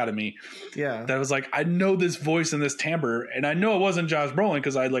fuck out of me. Yeah. That was like, I know this voice and this timbre, and I know it wasn't Josh Brolin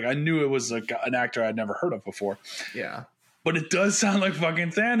because I knew it was like an actor I'd never heard of before. Yeah. But it does sound like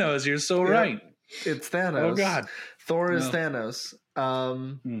fucking Thanos. You're so right. It's Thanos. Oh God. Thor is Thanos.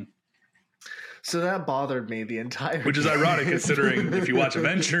 So that bothered me the entire Which is ironic considering if you watch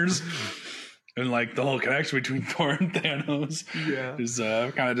Avengers and like the whole connection between Thor and Thanos is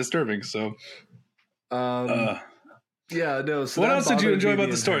kind of distributing. So yeah, no. So what else did you enjoy about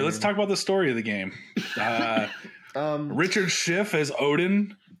the story? Let's talk about the story of the game. Richard Schiff as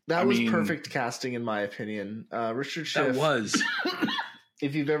Odin. That was perfect casting in my opinion. Richard Schiff. That was.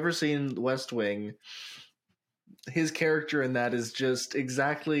 If you've ever seen West Wing, his character in that is just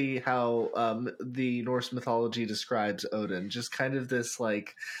exactly how the Norse mythology describes Odin. Just kind of this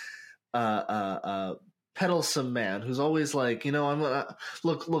like peddlesome man who's always like, I'm gonna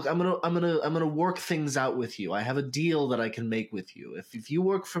look, I'm gonna work things out with you. I have a deal that I can make with you. If you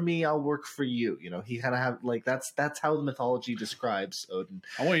work for me, I'll work for you. He kind of have like that's how the mythology describes Odin.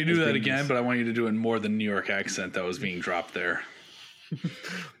 I want you to do that again, but I want you to do it in more the New York accent that was being dropped there.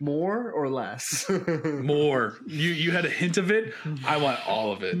 More or less? More. You had a hint of it. I want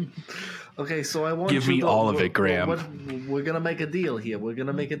all of it. Okay, so I want give me all of it, Graham. We're gonna make a deal here. We're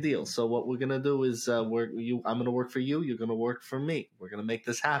gonna make a deal. So what we're gonna do is, I'm gonna work for you. You're gonna work for me. We're gonna make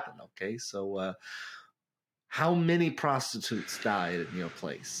this happen. Okay. So, how many prostitutes died in your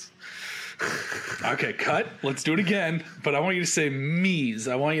place? Okay, cut. Let's do it again. But I want you to say me's.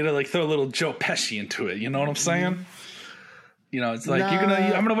 I want you to like throw a little Joe Pesci into it. You know what I'm saying? It's like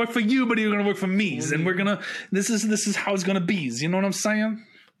I'm gonna work for you, but you're gonna work for me's, and we're gonna. This is how it's gonna be. You know what I'm saying?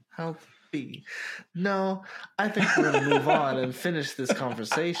 How be? No, I think we're gonna move on and finish this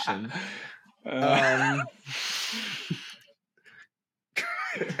conversation.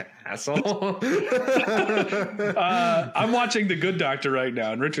 Asshole. I'm watching The Good Doctor right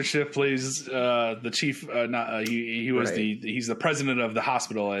now, and Richard Schiff plays the chief. He's the president of the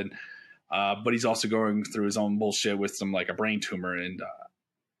hospital, and but he's also going through his own bullshit with some like a brain tumor, and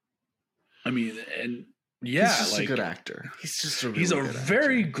he's just a good actor. He's a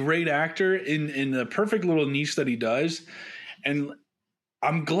very great actor in the perfect little niche that he does, and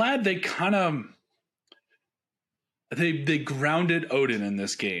I'm glad they kind of. They grounded Odin in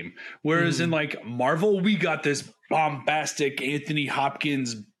this game. Whereas in like Marvel, we got this bombastic Anthony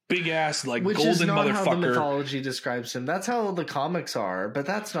Hopkins big ass like which golden is not motherfucker. How the mythology describes him. That's how the comics are, but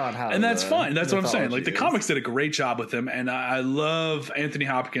that's not how. And that's fine. That's what I'm saying. Like the comics did a great job with him, and I love Anthony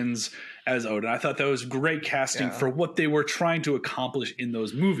Hopkins as Odin. I thought that was great casting for what they were trying to accomplish in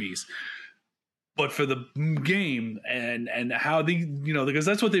those movies. But for the game and how because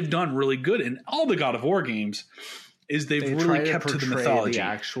that's what they've done really good in all the God of War games. Is they've really kept to the mythology, the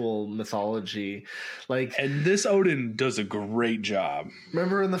actual mythology, and this Odin does a great job.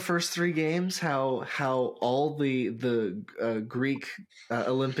 Remember in the first 3 games how all the Greek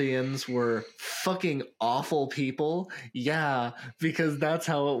Olympians were fucking awful people? Yeah, because that's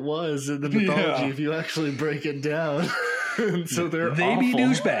how it was in the mythology. If you actually break it down. So they be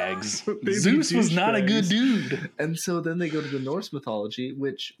douchebags. Zeus was not a good dude. And so then they go to the Norse mythology,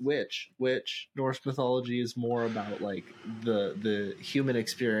 which Norse mythology is more about like the human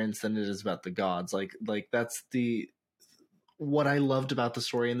experience than it is about the gods. Like that's what I loved about the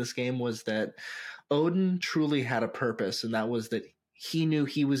story in this game was that Odin truly had a purpose, and that was that he knew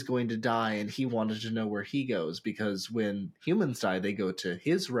he was going to die, and he wanted to know where he goes, because when humans die, they go to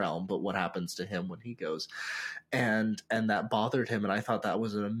his realm, but what happens to him when he goes? And that bothered him, and I thought that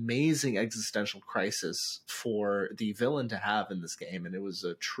was an amazing existential crisis for the villain to have in this game, and it was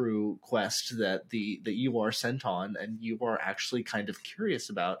a true quest that you are sent on, and you are actually kind of curious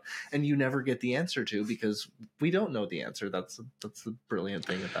about, and you never get the answer to, because we don't know the answer. That's the brilliant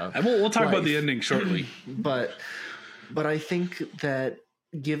thing about and we'll talk about the ending shortly. But I think that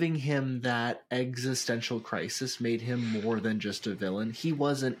giving him that existential crisis made him more than just a villain. He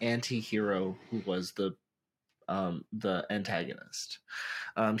was an anti-hero who was the antagonist.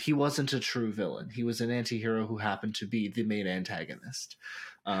 He wasn't a true villain. He was an anti-hero who happened to be the main antagonist.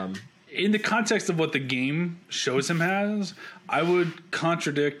 In the context of what the game shows him as, I would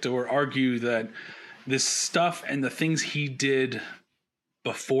contradict or argue that this stuff and the things he did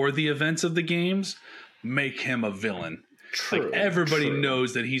before the events of the games make him a villain. True, like everybody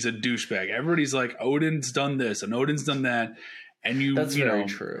knows that he's a douchebag. Everybody's like, Odin's done this and Odin's done that, and that's very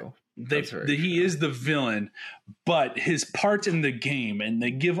true. He is the villain, but his part in the game, and they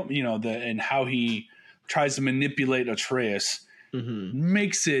give him, and how he tries to manipulate Atreus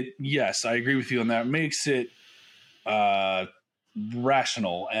makes it. Yes, I agree with you on that. Makes it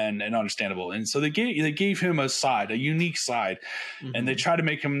rational and understandable. And so they gave him a unique side, and they try to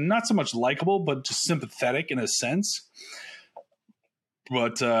make him not so much likable, but just sympathetic in a sense.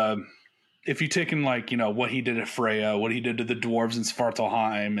 But if you take in what he did at Freya, what he did to the dwarves in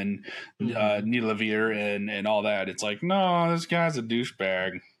Svartalheim and Nilavir and all that, it's like, no, this guy's a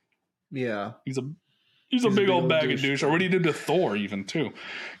douchebag. Yeah, he's a big old bag of douche. Or what he did to Thor, even too.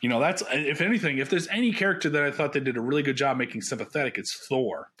 That's, if anything, if there's any character that I thought they did a really good job making sympathetic, it's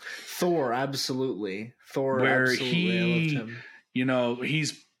Thor. Thor, absolutely. Where absolutely. I loved him.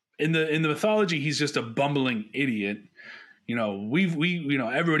 He's in the mythology, he's just a bumbling idiot.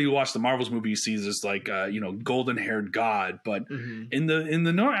 Everybody who watched the Marvels movie sees this golden haired god, but in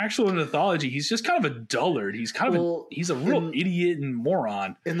the actual mythology, he's just kind of a dullard. He's kind of he's a real idiot and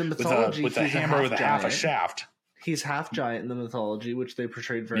moron. In the mythology, with a hammer with half a shaft. He's half giant in the mythology, which they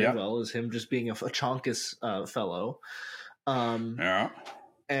portrayed very well as him just being a chonkus fellow. And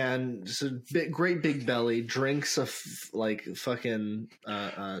just a great big belly, drinks fucking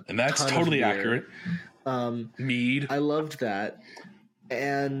and that's totally accurate. Mead. I loved that.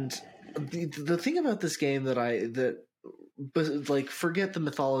 And the thing about this game forget the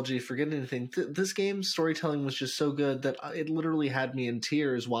mythology, forget anything. This game's storytelling was just so good that it literally had me in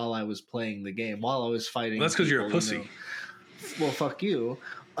tears while I was playing the game, while I was fighting. Well, that's because you're a pussy. Well, fuck you.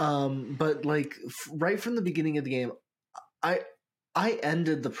 But right from the beginning of the game, I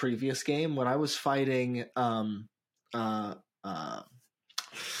ended the previous game when I was fighting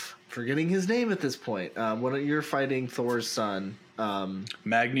forgetting his name at this point. When you're fighting Thor's son,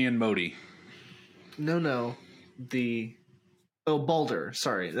 Magni and Modi. No, Baldur.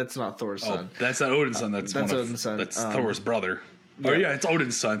 Sorry, that's not Thor's son. That's not Odin's son. That's Odin's son. That's Thor's brother. Yeah. Oh yeah, it's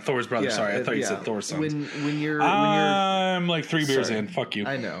Odin's son, Thor's brother. Yeah, sorry, I thought you said Thor's son. I'm like 3 beers in. Fuck you.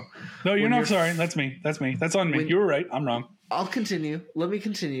 I know. No, you're not sorry. That's me. That's on me. You were right. I'm wrong. I'll continue. Let me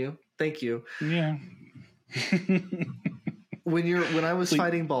continue. Thank you. Yeah. When I was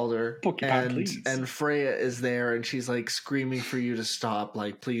fighting Baldur and Freya is there and she's screaming for you to stop,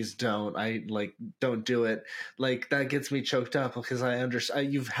 please don't, don't do it. That gets me choked up because I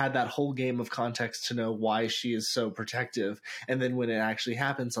understand you've had that whole game of context to know why she is so protective. And then when it actually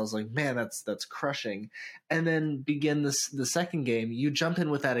happens, I was like, man, that's crushing. And then begin the second game, you jump in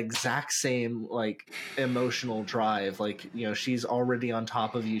with that exact same emotional drive. She's already on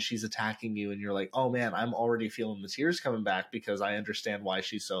top of you, she's attacking you, and you're like, oh man, I'm already feeling the tears coming back because I understand why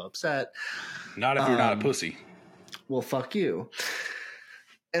she's so upset. Not if you're not a pussy. Well, fuck you.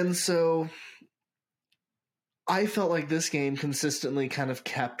 And so I felt like this game consistently kind of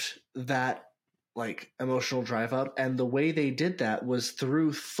kept that emotional drive up, and the way they did that was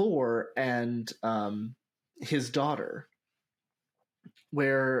through Thor and his daughter,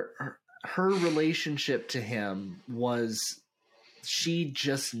 where her relationship to him was she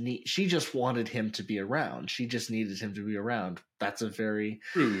just wanted him to be around. She just needed him to be around. That's a very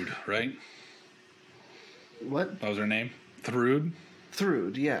Thrud, right? What? That was her name? Thrud?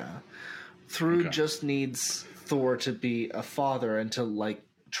 Thrud, yeah. Thrud just needs Thor to be a father and to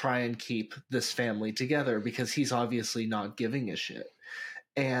try and keep this family together because he's obviously not giving a shit.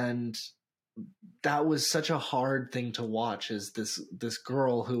 And that was such a hard thing to watch, is this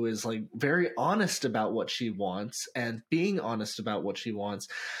girl who is very honest about what she wants and being honest about what she wants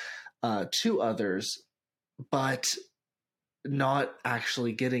to others, but not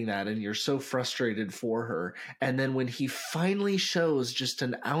actually getting that, and you're so frustrated for her. And then when he finally shows just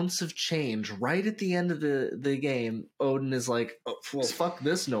an ounce of change right at the end of the game, Odin is like, oh, well, fuck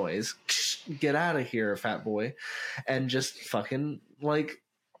this noise, get out of here, fat boy, and just fucking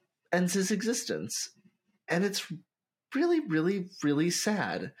ends his existence. And it's really, really, really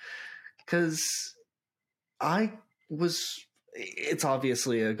sad because it's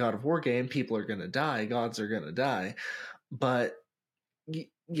obviously a God of War game. People are going to die. Gods are going to die. But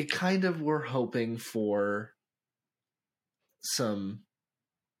you kind of were hoping for some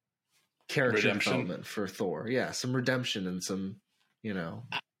character development for Thor. Yeah, some redemption and some, I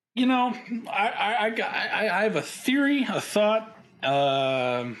have a theory, a thought,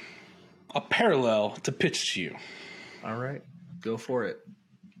 a parallel to pitch to you. All right, go for it.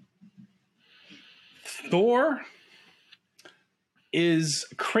 Thor is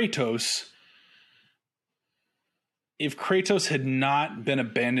Kratos if Kratos had not been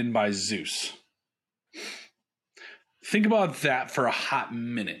abandoned by Zeus. Think about that for a hot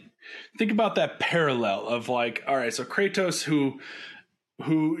minute. Think about that parallel of all right, so Kratos who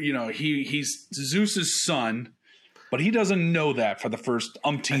he's Zeus's son, but he doesn't know that for the first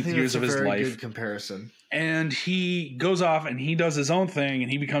umpteenth years of his life. Good comparison. And he goes off and he does his own thing,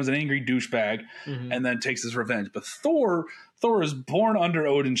 and he becomes an angry douchebag, and then takes his revenge. But Thor is born under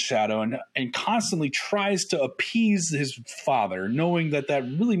Odin's shadow and constantly tries to appease his father, knowing that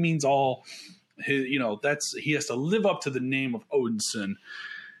really means all his, he has to live up to the name of Odinson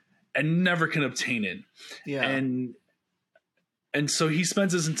and never can obtain it. Yeah. And so he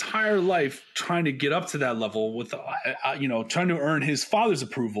spends his entire life trying to get up to that level with, trying to earn his father's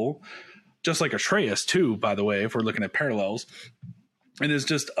approval, just like Atreus too, by the way, if we're looking at parallels, and is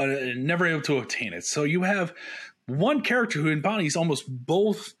just never able to obtain it. So you have one character who embodies almost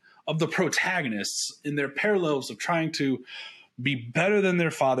both of the protagonists in their parallels of trying to be better than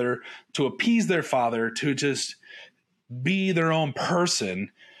their father, to appease their father, to just be their own person,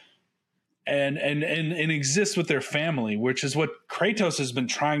 and exist with their family, which is what Kratos has been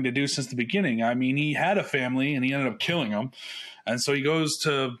trying to do since the beginning. I mean, he had a family and he ended up killing them. And so he goes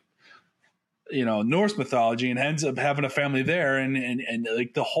to, Norse mythology and ends up having a family there. And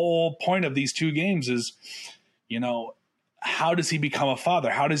like the whole point of these two games is, how does he become a father?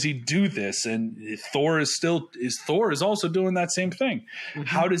 How does he do this? And Thor is also doing that same thing. Mm-hmm.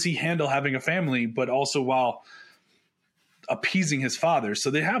 How does he handle having a family, but also while appeasing his father? So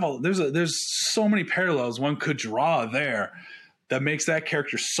they have there's so many parallels one could draw there that makes that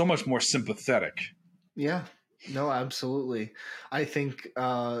character so much more sympathetic. Yeah, no, absolutely. I think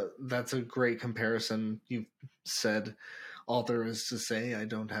that's a great comparison. You've said all there is to say. I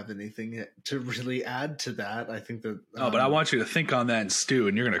don't have anything to really add to that. I think that but I want you to think on that and stew,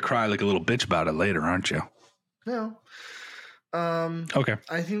 and you're going to cry like a little bitch about it later, aren't you? No. Okay.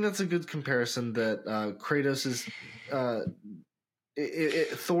 I think that's a good comparison that Kratos is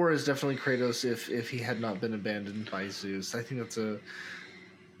Thor is definitely Kratos if he had not been abandoned by Zeus. I think that's a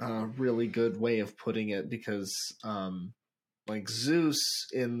really good way of putting it, because like Zeus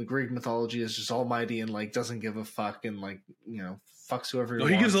in the Greek mythology is just almighty and like doesn't give a fuck and like fucks whoever he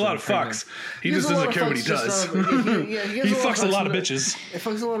wants. He gives a lot of fucks. He just doesn't care what he does. He fucks a lot of bitches. He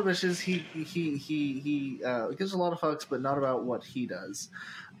fucks a lot of bitches. He gives a lot of fucks, but not about what he does.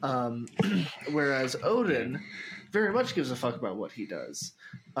 Whereas Odin very much gives a fuck about what he does,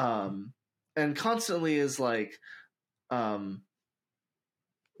 and constantly is like,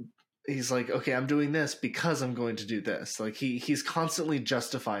 he's like, okay, I'm doing this because I'm going to do this. Like he's constantly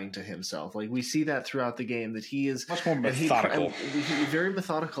justifying to himself. Like we see that throughout the game, that he is much more methodical. He's very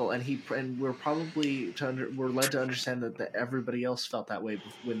methodical, and we're probably we're led to understand that everybody else felt that way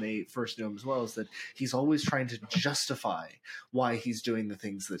when they first knew him as well. Is that he's always trying to justify why he's doing the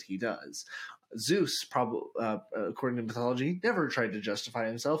things that he does. Zeus, probably according to mythology, never tried to justify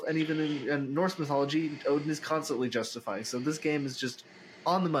himself, and even in Norse mythology, Odin is constantly justifying. So this game is just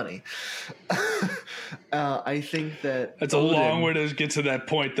on the money. I think that it's a long way to get to that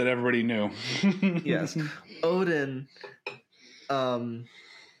point that everybody knew. Yes, Odin.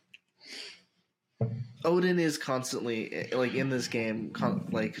 Odin is constantly like in this game,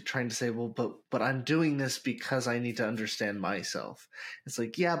 like trying to say, well, but I'm doing this because I need to understand myself. It's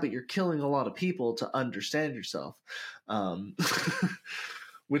like, yeah, but you're killing a lot of people to understand yourself,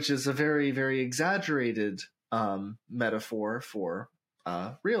 which is a very, very exaggerated metaphor for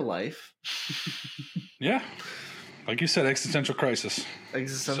real life. Yeah, like you said, existential crisis.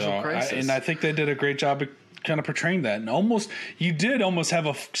 Crisis, and I think they did a great job of kind of portraying that, and you did almost have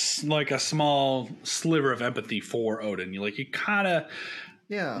a small sliver of empathy for Odin. You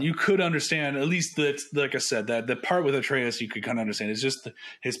could understand, at least that, like I said, that the part with Atreus you could kind of understand. It's just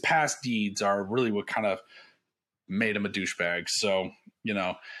his past deeds are really what kind of made him a douchebag. So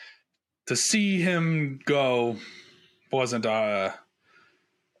to see him go wasn't all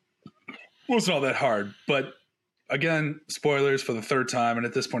that hard, but. Again, spoilers for the third time, and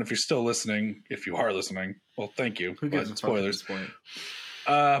at this point, if you are listening, well, thank you. Who gives a spoilers? Fuck at this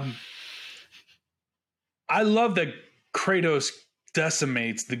point? I love that Kratos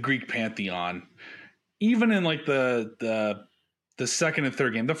decimates the Greek pantheon, even in like the second and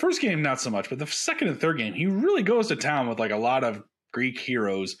third game. The first game, not so much, but the second and third game, he really goes to town with like a lot of Greek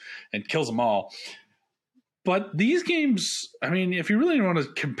heroes and kills them all. But these games, I mean, if you really want to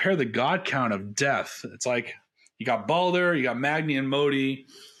compare the god count of death, it's like. You got Baldur, you got Magni and Modi,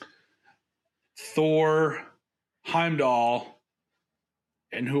 Thor, Heimdall,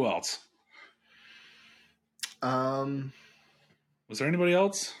 and who else? Was there anybody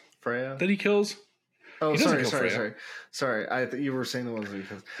else? Freya that he kills? Oh, sorry. I thought you were saying the ones that he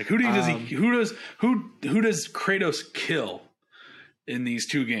kills. Like who does Kratos kill in these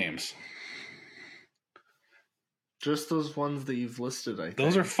two games? Just those ones that you've listed, I think.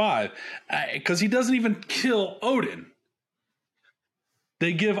 Those are 5. Because he doesn't even kill Odin.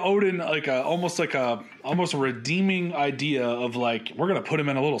 They give Odin like almost a redeeming idea of like, we're gonna put him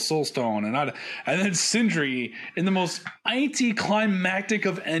in a little soul stone, and then Sindri in the most anticlimactic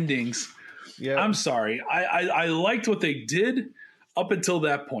of endings. Yeah, I'm sorry. I liked what they did up until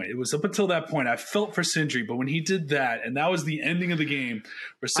that point. It was up until that point I felt for Sindri, but when he did that, and that was the ending of the game,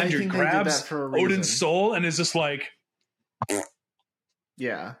 where Sindri grabs Odin's soul and is just like,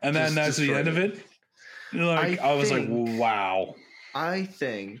 yeah, and then that's the end of it. Like I was like, wow. I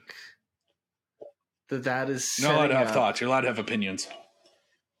think that is. You're not allowed to have thoughts. You're allowed to have opinions.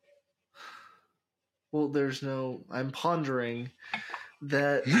 Well, there's no. I'm pondering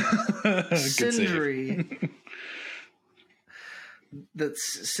that Sindri. That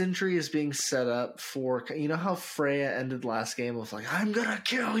Sindri is being set up for. You know how Freya ended last game with like, "I'm gonna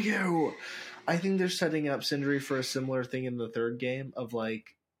kill you." I think they're setting up Sindri for a similar thing in the third game of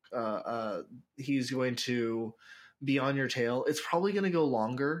like, he's going to be on your tail. It's probably going to go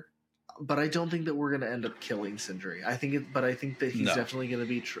longer, but I don't think that we're going to end up killing Sindri. I think that he's definitely going to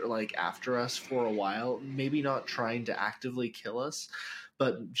be like after us for a while. Maybe not trying to actively kill us,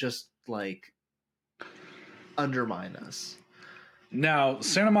 but just like undermine us. Now,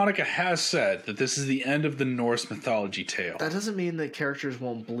 Santa Monica has said that this is the end of the Norse mythology tale. That doesn't mean that characters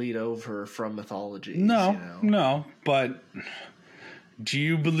won't bleed over from mythology. No, but do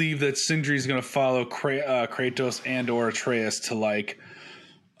you believe that Sindri is going to follow Kratos and or Atreus to like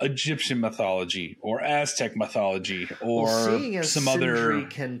Egyptian mythology or Aztec mythology or seeing as some Sindri other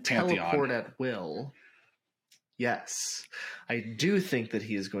can pantheon? Teleport at will. Yes, I do think that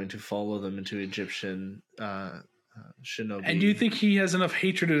he is going to follow them into Egyptian shinobi. And do you think he has enough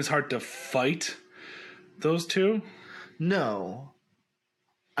hatred in his heart to fight those two? No.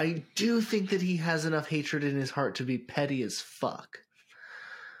 I do think that he has enough hatred in his heart to be petty as fuck.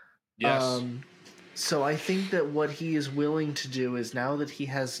 Yes. So I think that what he is willing to do is, now that he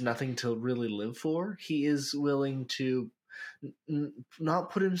has nothing to really live for, he is willing to not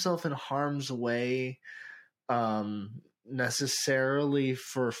put himself in harm's way necessarily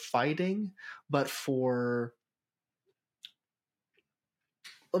for fighting, but for...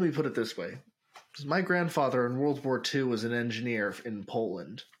 Let me put it this way. My grandfather in World War II was an engineer in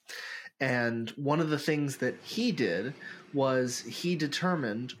Poland. And one of the things that he did was he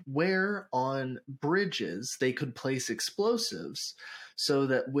determined where on bridges they could place explosives so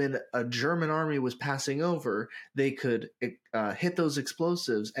that when a German army was passing over, they could hit those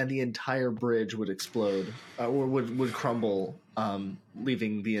explosives and the entire bridge would explode or would crumble,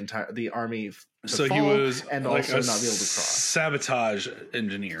 leaving the army to fall, he was and like also not be able to cross. Sabotage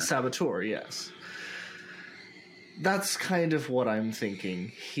engineer. Saboteur, yes. That's kind of what I'm thinking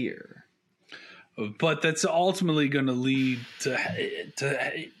here. But that's ultimately going to lead to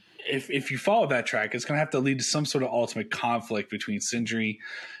if you follow that track, it's going to have to lead to some sort of ultimate conflict between Sindri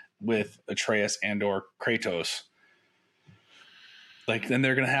with Atreus and or Kratos. Like, then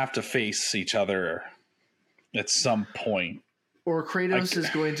they're going to have to face each other at some point. Or Kratos is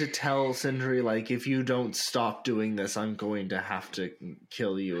going to tell Sindri, like, if you don't stop doing this, I'm going to have to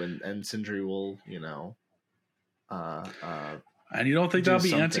kill you. And Sindri will, and you don't think that'll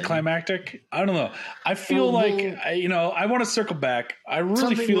be anticlimactic? I don't know. I feel I want to circle back. I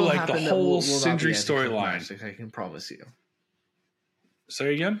really feel like the whole Sindri storyline. I can promise you.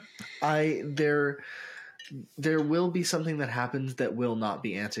 Say again? There will be something that happens that will not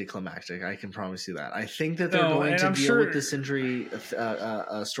be anticlimactic. I can promise you that. I think that they're going to deal with the Sindri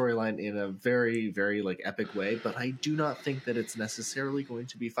storyline in a very, very epic way, but I do not think that it's necessarily going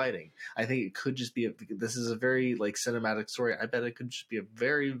to be fighting. I think it could just be this is a very cinematic story. I bet it could just be a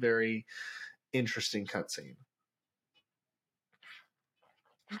very, very interesting cutscene.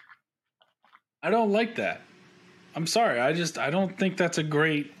 I don't like that. I'm sorry. I don't think that's a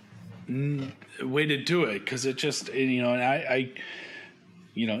great way to do it, because it just even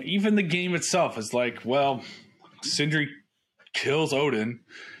the game itself is like, well, Sindri kills Odin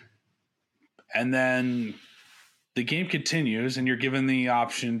and then the game continues and you're given the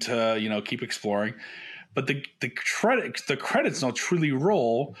option to keep exploring, but the credits don't truly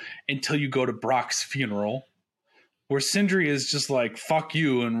roll until you go to Brock's funeral, where Sindri is just like, fuck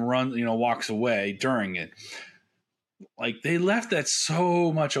you, and walks away during it. Like, they left that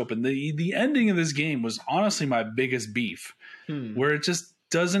so much open. The ending of this game was honestly my biggest beef, where it just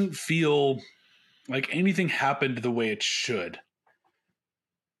doesn't feel like anything happened the way it should.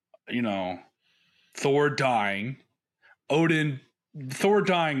 Thor dying, Thor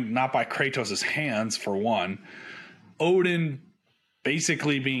dying not by Kratos' hands, for one. Odin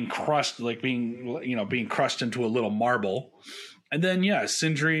basically being crushed, like being crushed into a little marble. And then,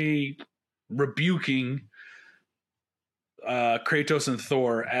 Sindri rebuking Kratos and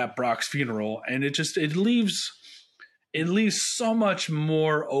Thor at Brock's funeral. And it leaves so much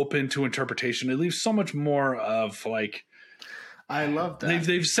more open to interpretation. It leaves so much more of like, I love that.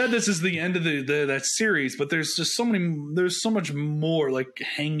 They've said this is the end of that series, but there's so much more like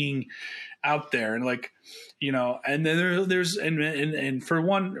hanging out there, and like, and then there's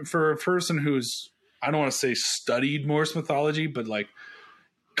for a person who's, I don't want to say studied Norse mythology, but like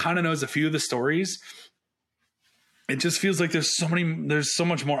kind of knows a few of the stories, it just feels like there's so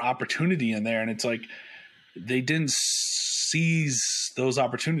much more opportunity in there, and it's like they didn't seize those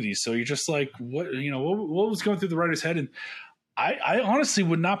opportunities. So you're just like, what was going through the writer's head? And I honestly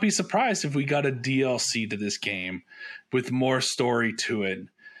would not be surprised if we got a DLC to this game with more story to it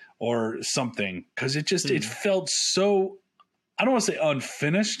or something, because it felt so, I don't want to say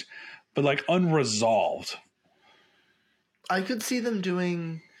unfinished, but like unresolved. I could see them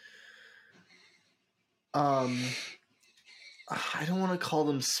doing I don't want to call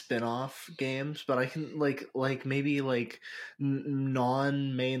them spin-off games, but I can like maybe like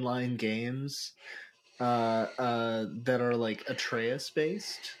non-mainline games that are like Atreus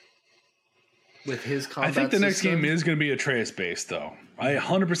based with his combat. I think the next system. game is going to be Atreus based, though. I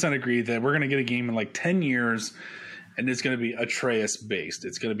 100% agree that we're going to get a game in like 10 years, and it's going to be Atreus based.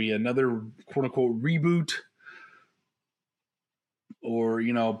 It's going to be another quote unquote reboot, or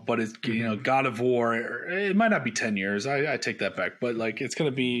but it's God of War. It might not be 10 years. I take that back, but like it's going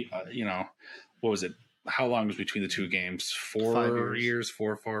to be what was it? How long was between the two games? 4 years,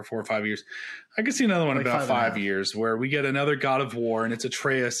 4 or 5 years. I could see another one like about 5 years where we get another God of War, and it's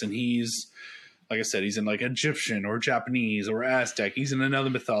Atreus, and he's, like I said, he's in like Egyptian or Japanese or Aztec. He's in another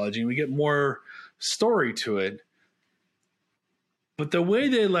mythology, and we get more story to it. But the way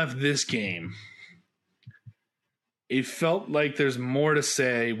they left this game, it felt like there's more to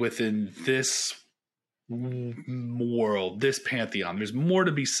say within this world, this pantheon. There's more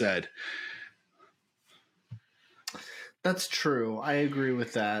to be said. That's true. I agree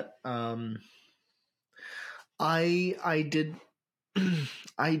with that. I did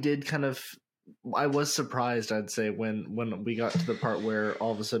I did kind of, I was surprised, I'd say, when we got to the part where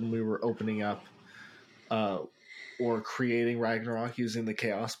all of a sudden we were opening up or creating Ragnarok using the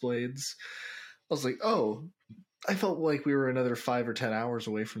Chaos Blades. I was like, oh, I felt like we were another 5 or 10 hours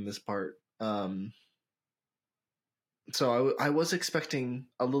away from this part. So I was expecting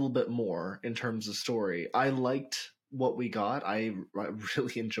a little bit more in terms of story. I liked what we got. I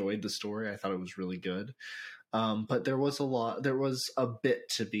really enjoyed the story. I thought it was really good. But there was a bit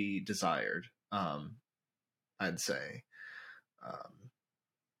to be desired, I'd say.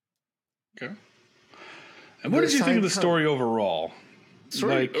 Okay. And what did you think of the story overall?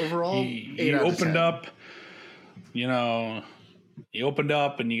 Overall, you opened up, you opened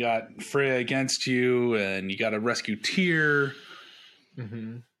up and you got Freya against you, and you got to rescue Tyr.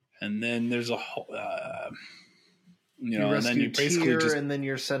 Mm-hmm. And then there's a whole, you and then you basically Tyr, and then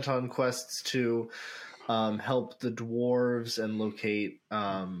you're sent on quests to help the dwarves and locate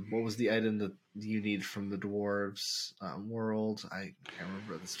what was the item that you need from the dwarves world. I can't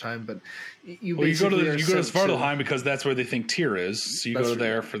remember this time, but you go to Svartalheim because that's where they think Tyr is. So you go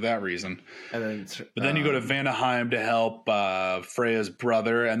there for that reason. And then you go to Vanaheim to help Freya's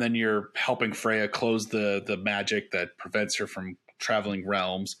brother, and then you're helping Freya close the magic that prevents her from traveling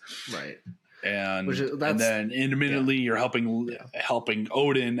realms. Right. And then intermittently you're helping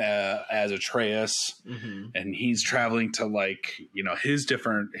Odin as Atreus, mm-hmm. and he's traveling to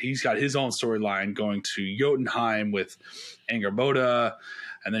he's got his own storyline going to Jotunheim with Angerboda,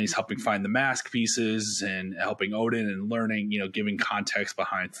 and then he's helping find the mask pieces and helping Odin and learning, giving context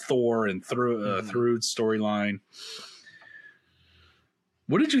behind Thor and Thrud's storyline.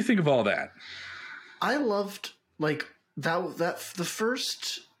 What did you think of all that? I loved that the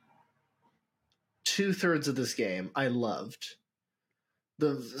first 2/3 of this game I loved.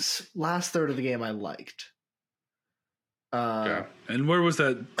 The last third of the game I liked. Yeah. And where was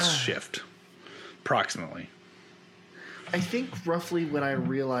that shift? Approximately. I think roughly when I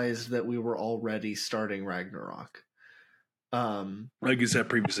realized that we were already starting Ragnarok. Like you said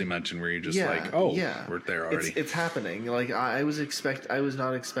previously mentioned, where you're just we're there already. It's happening. Like I was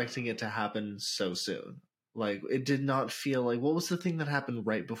not expecting it to happen so soon. Like it did not feel like, what was the thing that happened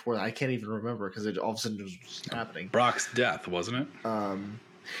right before that? I can't even remember because it all of a sudden was just happening. Brock's death, wasn't it?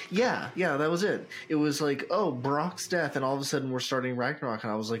 Yeah, that was it. It was like, oh, Brock's death, and all of a sudden we're starting Ragnarok,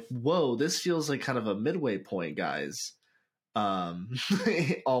 and I was like, whoa, this feels like kind of a midway point, guys. Almost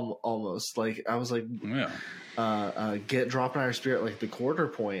like I was like, yeah. get drop an Iron Spirit like the quarter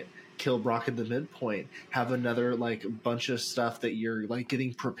point, kill Brock at the midpoint, have another like bunch of stuff that you're like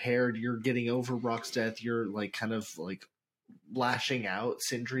getting prepared, you're getting over Brock's death, you're like kind of like lashing out,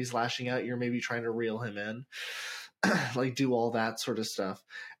 Sindri's lashing out, you're maybe trying to reel him in, like do all that sort of stuff,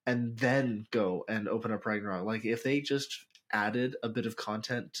 and then go and open up Ragnarok. Like if they just added a bit of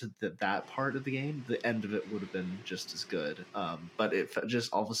content to that part of the game, the end of it would have been just as good. But it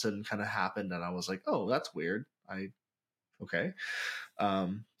just all of a sudden kind of happened, and I was like, oh, that's weird. Okay.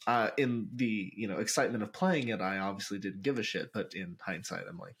 In the excitement of playing it, I obviously didn't give a shit, but in hindsight,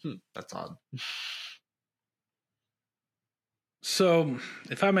 I'm like, that's odd. So,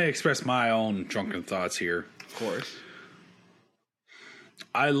 if I may express my own drunken thoughts here, Of course.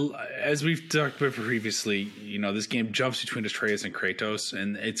 As we've talked about previously, this game jumps between Atreus and Kratos,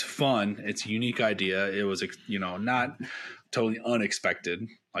 and it's fun. It's a unique idea. It was, not totally unexpected.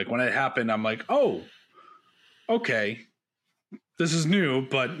 Like when it happened, I'm like, oh, okay, this is new,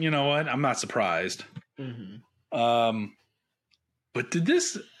 but you know what? I'm not surprised. Mm-hmm. But did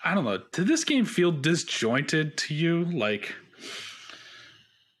this game feel disjointed to you? Like,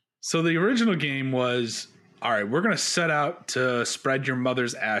 so the original game was, all right, we're going to set out to spread your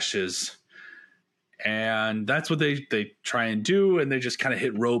mother's ashes. And that's what they try and do. And they just kind of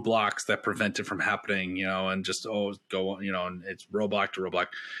hit roadblocks that prevent it from happening, and just, go, and it's roadblock to roadblock.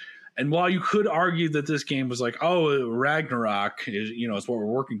 And while you could argue that this game was like, oh, Ragnarok is, is what we're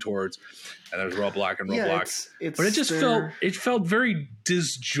working towards, and there's roadblock and roadblock, but it just felt very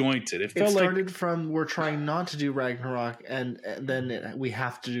disjointed. It started from we're trying not to do Ragnarok, and then we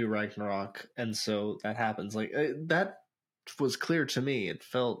have to do Ragnarok, and so that happens. Like that was clear to me. It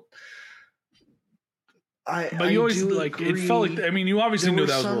felt. But you always it felt like. I mean, you obviously knew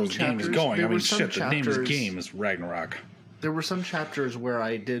that was where the game was going. I mean, shit, the name of the game is Ragnarok. There were some chapters where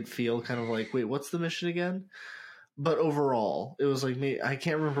I did feel kind of like, wait, what's the mission again? But overall, it was like me. I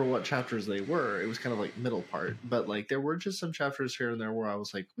can't remember what chapters they were. It was kind of like middle part, but like there were just some chapters here and there where I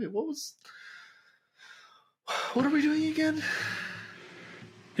was like, wait, what are we doing again?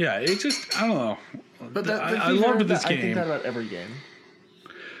 Yeah, it just, I don't know. But I loved this game. I think that about every game.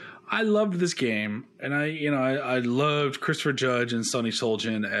 I loved this game, and I loved Christopher Judge and Sonny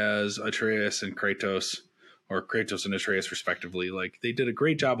Solgen as Atreus and Kratos, or Kratos and Atreus respectively. Like they did a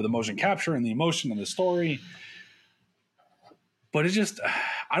great job of the motion capture and the emotion and the story. But it just,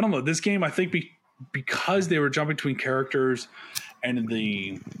 I don't know. This game, I think, because they were jumping between characters, and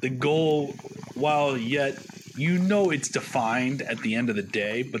the goal, while yet it's defined at the end of the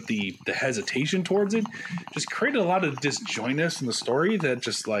day, but the hesitation towards it just created a lot of disjointness in the story that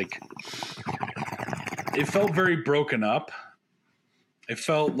just like it felt very broken up. It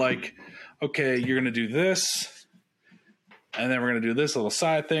felt like, okay, you're going to do this, and then we're going to do this little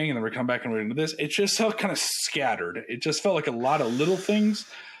side thing, and then we're going to come back and we're going to do this. It just felt kind of scattered. It just felt like a lot of little things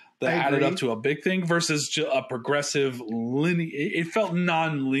that added up to a big thing versus a progressive linear. It felt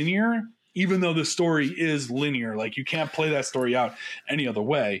non-linear, even though the story is linear. Like you can't play that story out any other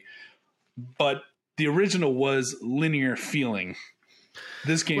way. But the original was linear feeling.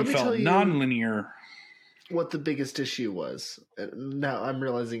 This game felt non-linear. What the biggest issue was. Now I'm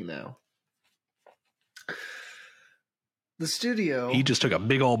realizing now. The studio. He just took a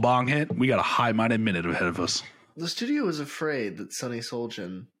big old bong hit. We got a high-minded minute ahead of us. The studio was afraid that Sonny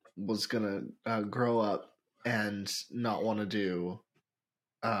Solgen was going to grow up and not want to do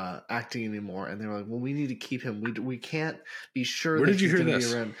acting anymore, and they were like, "Well, we need to keep him. We can't be sure." Where that did you hear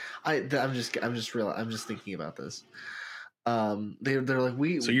this? I'm just thinking about this. They're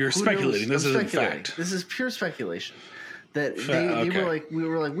like, So you're speculating. This isn't fact. This is pure speculation. That they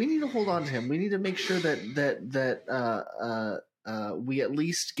were like, we need to hold on to him. We need to make sure that we at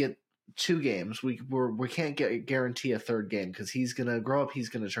least get 2 games. We can't guarantee a third game because he's gonna grow up. He's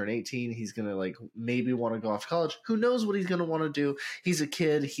gonna turn 18. He's gonna like maybe want to go off to college. Who knows what he's gonna want to do? He's a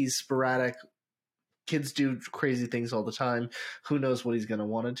kid. He's sporadic. Kids do crazy things all the time. Who knows what he's gonna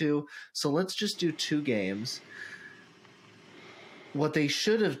want to do? So let's just do 2 games. What they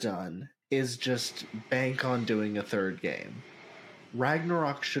should have done is just bank on doing a third game.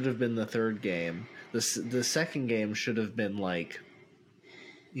 Ragnarok should have been the third game. The second game should have been like,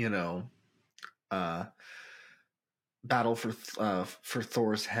 battle for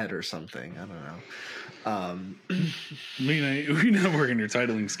Thor's head or something. I don't know. We know working your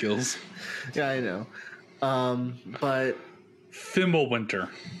titling skills. Yeah, I know. But Fimbulwinter.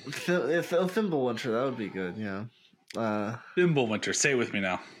 Fimbulwinter, that would be good. Yeah. Fimbulwinter. Say it with me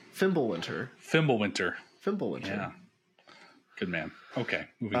now. Fimbulwinter. Yeah. Good man. Okay.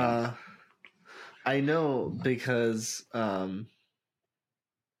 Moving on. I know because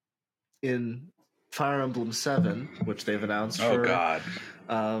in Fire Emblem 7, which they've announced Oh for God!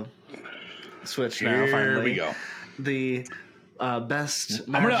 Switch now. Here Finally, we go. The best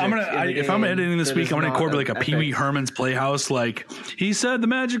I'm magic gonna. in the If I'm game editing this that week, is I'm gonna not incorporate like a an Pee Wee epic. Herman's Playhouse. Like he said, the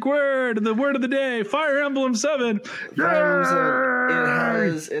magic word, the word of the day, Fire Emblem 7. Fire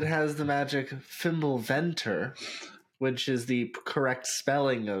Emblem 7, it has the magic Fimbulventer, which is the correct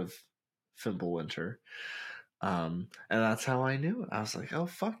spelling of Fimbulwinter. And that's how I knew it. I was like, oh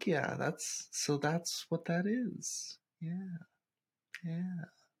fuck yeah, that's what that is. Yeah.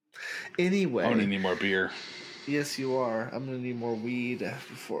 Anyway, I'm gonna need more beer. yes, you are. I'm gonna need more weed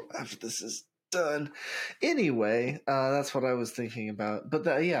after this is done. Anyway, that's what I was thinking about. But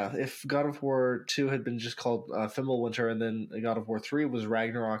if God of War 2 had been just called Fimbulwinter, and then God of War 3 was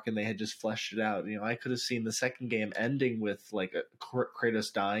Ragnarok, and they had just fleshed it out, I could have seen the second game ending with like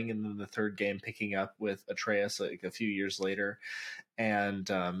Kratos dying, and then the third game picking up with Atreus like a few years later, and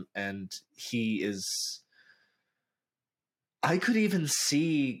he is. I could even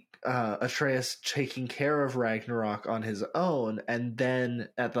see Atreus taking care of Ragnarok on his own, and then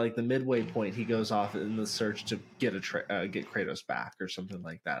at like the midway point, he goes off in the search to get get Kratos back or something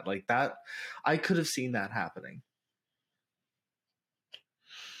like that. Like that, I could have seen that happening.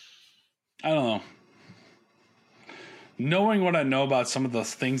 I don't know. Knowing what I know about some of the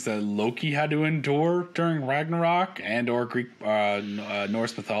things that Loki had to endure during Ragnarok and or Greek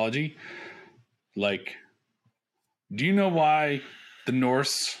Norse mythology, like, do you know why the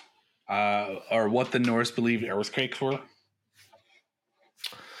Norse or what the Norse believed earthquakes were?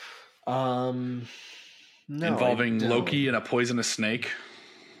 No, involving Loki and a poisonous snake.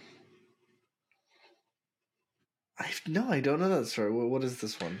 I don't know that story. What is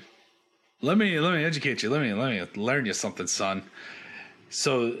this one? Let me educate you. Let me learn you something, son.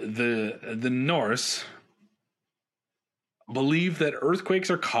 So the Norse believe that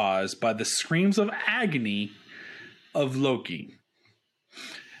earthquakes are caused by the screams of agony of Loki.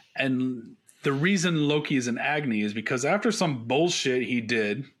 And the reason Loki is in agony is because after some bullshit he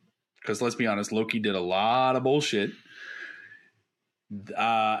did, because let's be honest, Loki did a lot of bullshit.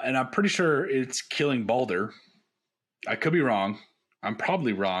 And I'm pretty sure it's killing Balder. I could be wrong. I'm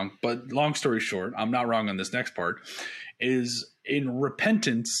probably wrong, but long story short, I'm not wrong on this next part, is in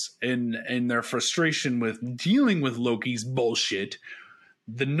repentance in their frustration with dealing with Loki's bullshit,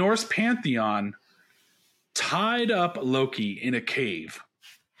 the Norse pantheon tied up Loki in a cave.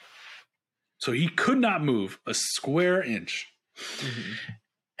 So he could not move a square inch. Mm-hmm.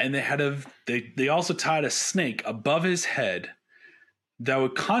 And they also tied a snake above his head that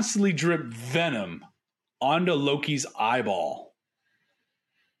would constantly drip venom onto Loki's eyeball.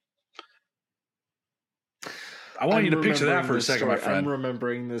 I want you to picture that for a second, my friend. I'm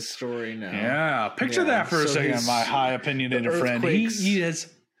remembering this story now. Yeah, picture that for a second, my high opinionated friend. He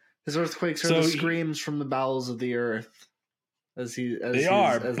is. His earthquakes are the screams from the bowels of the earth.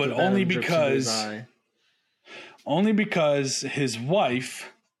 But only because his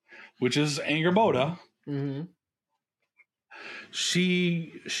wife, which is Angerboda, mm-hmm.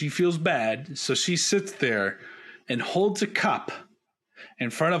 she feels bad, so she sits there and holds a cup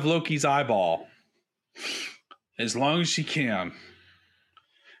in front of Loki's eyeball as long as she can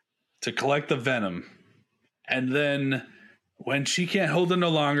to collect the venom. And then when she can't hold it no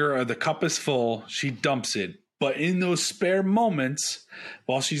longer or the cup is full, she dumps it. But in those spare moments,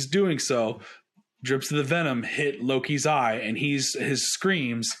 while she's doing so, drips of the venom hit Loki's eye, and his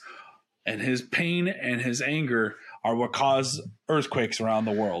screams and his pain and his anger are what cause earthquakes around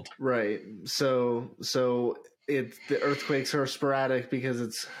the world. Right. So the earthquakes are sporadic because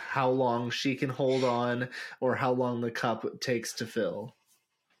it's how long she can hold on or how long the cup takes to fill.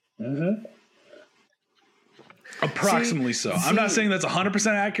 Mm-hmm. Approximately so. I'm not saying that's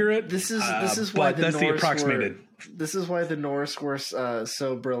 100% accurate. This is why that's the approximated. This is why the Norse were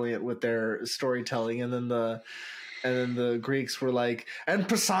so brilliant with their storytelling, and then the Greeks were like, and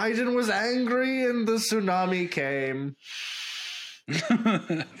Poseidon was angry, and the tsunami came.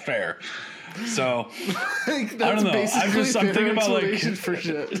 Fair. So like, I don't know. I'm thinking about like for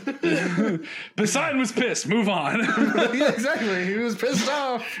shit. Poseidon was pissed. Move on. Yeah, exactly. He was pissed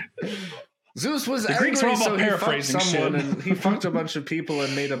off. Zeus was angry, so he fucked someone, and he fucked a bunch of people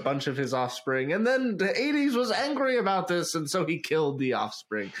and made a bunch of his offspring. And then the Hades was angry about this, and so he killed the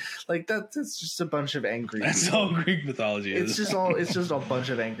offspring. Like that's just a bunch of angry. That's people. all Greek mythology is. It's just a bunch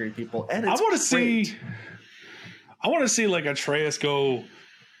of angry people, and it's I want to see like Atreus go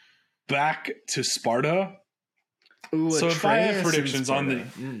back to Sparta. Ooh, so Atreus if I have predictions on the,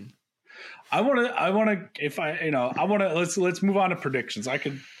 I want to let's move on to predictions. I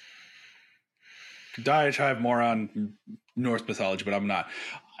could diatribe more on Norse mythology, but I'm not.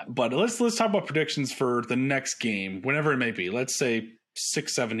 But let's talk about predictions for the next game, whenever it may be. Let's say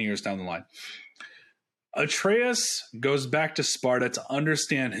 6-7 years down the line. Atreus goes back to Sparta to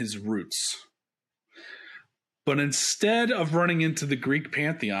understand his roots. But instead of running into the Greek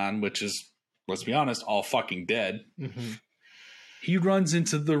pantheon, which is, let's be honest, all fucking dead, he runs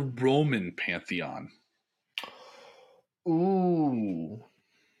into the Roman pantheon. Ooh.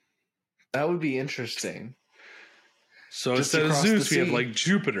 That would be interesting. So instead of Zeus, we have like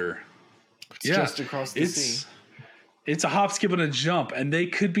Jupiter. Just across the sea. It's a hop, skip, and a jump, and they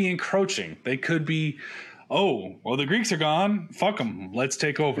could be encroaching. They could be, oh, well, the Greeks are gone. Fuck them. Let's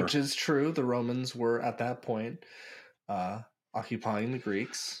take over. Which is true. The Romans were, at that point, occupying the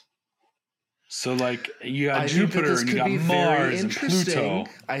Greeks. So, like, you got Jupiter and you got Mars and Pluto.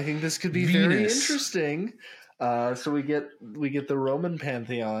 I think this could be Venus. very interesting. So we get the Roman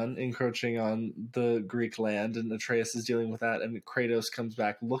pantheon encroaching on the Greek land, and Atreus is dealing with that, and Kratos comes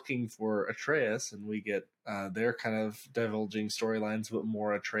back looking for Atreus, and we get their kind of divulging storylines, but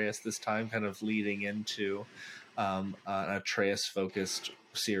more Atreus this time, kind of leading into an Atreus-focused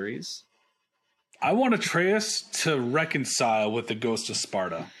series. I want Atreus to reconcile with the ghost of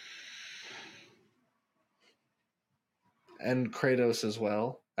Sparta. And Kratos as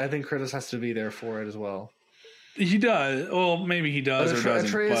well. I think Kratos has to be there for it as well. He does. Well, maybe he does or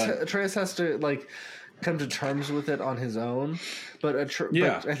doesn't. Atreus has to like come to terms with it on his own, but I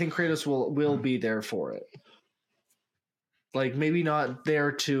think Kratos will be there for it. Like maybe not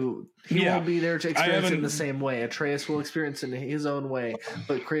there to. He won't be there to experience it in the same way. Atreus will experience it in his own way,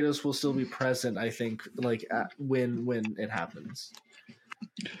 but Kratos will still be present. I think like when it happens.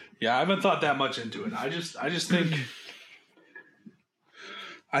 Yeah, I haven't thought that much into it. I just think.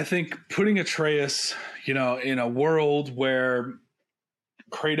 I think putting Atreus, in a world where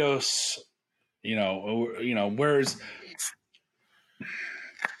Kratos, whereas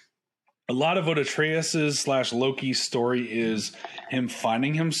a lot of what Atreus's / Loki's story is him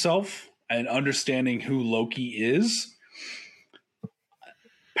finding himself and understanding who Loki is.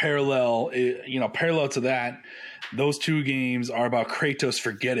 Parallel to that, those two games are about Kratos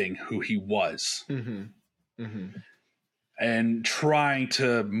forgetting who he was. And trying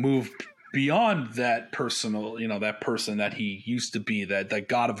to move beyond that personal, that person that he used to be, that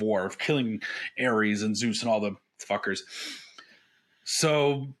God of War of killing Ares and Zeus and all the fuckers.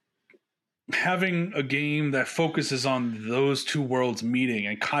 So having a game that focuses on those two worlds meeting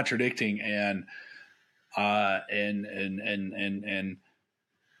and contradicting and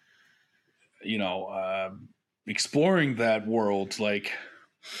exploring that world, like,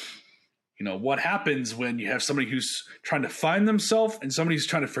 what happens when you have somebody who's trying to find themselves and somebody who's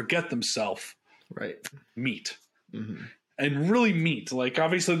trying to forget themselves, right? Meet and really meet. Like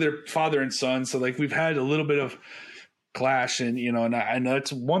obviously they're father and son, so like we've had a little bit of clash, and and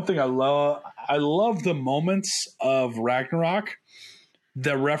that's one thing I love. I love the moments of Ragnarok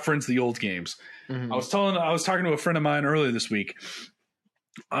that reference the old games. I was talking to a friend of mine earlier this week.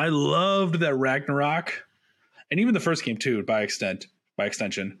 I loved that Ragnarok, and even the first game too, by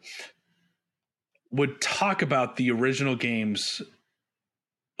extension, would talk about the original games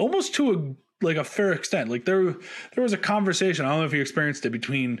almost to a fair extent. Like there was a conversation, I don't know if you experienced it,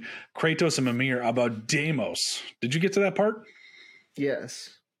 between Kratos and Mimir about Deimos. Did you get to that part?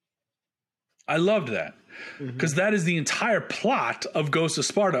 Yes. I loved that because that is the entire plot of Ghost of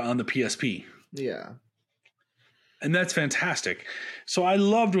Sparta on the PSP. Yeah. And that's fantastic. So I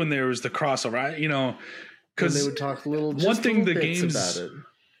loved when there was the crossover, because they would talk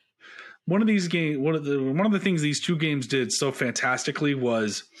one of the things these two games did so fantastically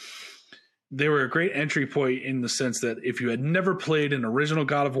was they were a great entry point in the sense that if you had never played an original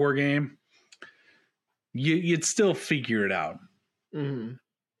God of War game, you'd still figure it out. You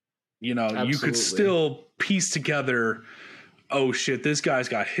could still piece together, oh shit, this guy's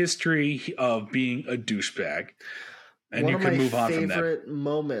got history of being a douchebag. And you can move on from that. One of my favorite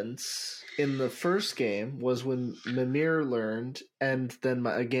moments in the first game was when Mimir learned, and then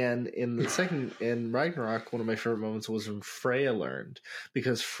again in the second, in Ragnarok, one of my favorite moments was when Freya learned,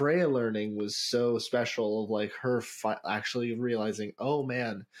 because Freya learning was so special, of like her actually realizing, oh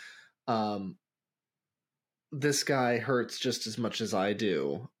man, this guy hurts just as much as I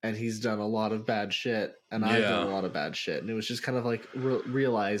do, and he's done a lot of bad shit, and I've done a lot of bad shit, and it was just kind of like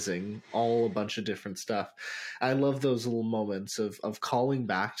realizing a bunch of different stuff. I love those little moments of calling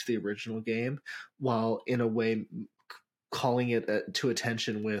back to the original game, while in a way calling it to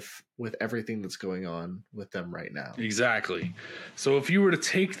attention with everything that's going on with them right now. Exactly. So if you were to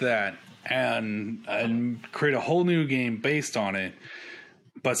take that and create a whole new game based on it,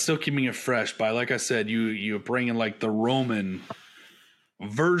 but still keeping it fresh by, like I said, you bring in like the Roman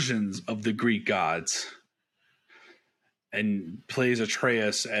versions of the Greek gods and plays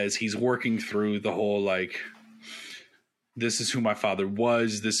Atreus as he's working through the whole like, this is who my father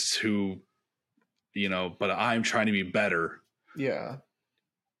was, this is who, but I'm trying to be better. Yeah.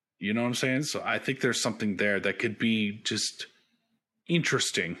 You know what I'm saying? So I think there's something there that could be just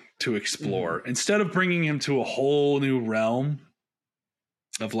interesting to explore instead of bringing him to a whole new realm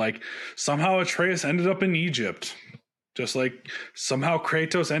of like, somehow Atreus ended up in Egypt. Just like somehow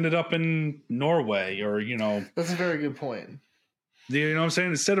Kratos ended up in Norway, or That's a very good point. You know what I'm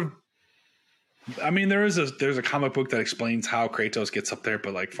saying? Instead of, I mean, there's a comic book that explains how Kratos gets up there,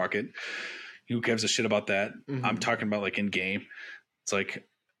 but like, fuck it, who gives a shit about that? I'm talking about like in game. It's like,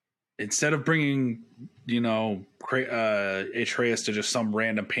 instead of bringing Atreus to just some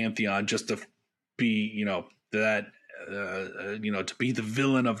random pantheon just to be that to be the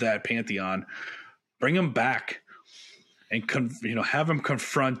villain of that pantheon, bring him back. And have him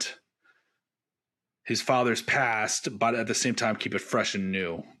confront his father's past, but at the same time keep it fresh and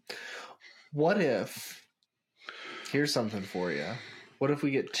new. What if? Here's something for you. What if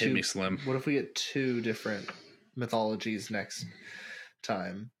we get two? Hit me, Slim. What if we get two different mythologies next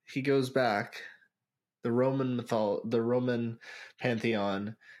time? He goes back. The Roman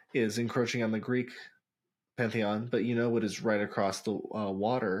pantheon is encroaching on the Greek pantheon, but what is right across the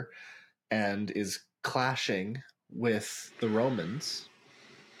water and is clashing with the Romans.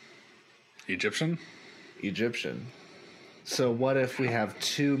 Egyptian. So what if we have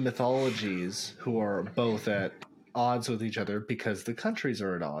two mythologies who are both at odds with each other because the countries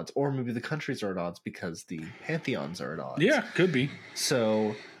are at odds, or maybe the countries are at odds because the pantheons are at odds? Yeah, could be.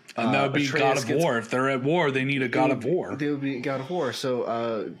 So and that would be God of War. If they're at war, they need a God of War. They would be God of War.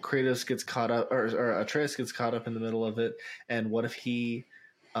 So Kratos gets caught up, or Atreus gets caught up in the middle of it. And what if he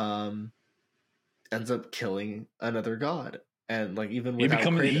ends up killing another god, and like even without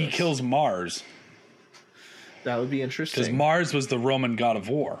Kratos, he kills Mars. That would be interesting because Mars was the Roman god of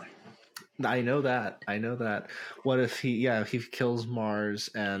war. I know that. What if he kills Mars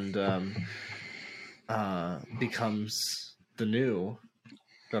and becomes the new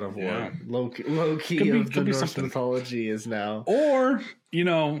god of war? Yeah. Loki of the Norse mythology is now. Or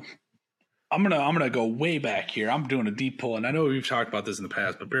I'm gonna go way back here. I'm doing a deep pull, and I know we've talked about this in the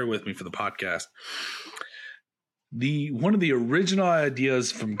past, but bear with me for the podcast. One of the original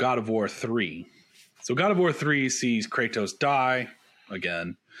ideas from God of War 3. So God of War 3 sees Kratos die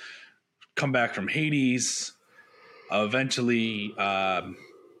again, come back from Hades, eventually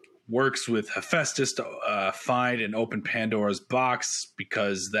works with Hephaestus to find and open Pandora's box,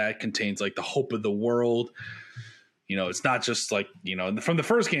 because that contains like the hope of the world. It's not just like, from the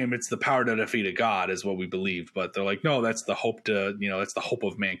first game, it's the power to defeat a god is what we believe. But they're like, no, that's the hope that's the hope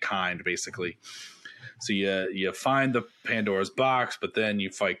of mankind, basically. So you find the Pandora's box, but then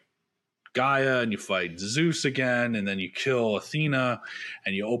you fight Gaia and you fight Zeus again, and then you kill Athena,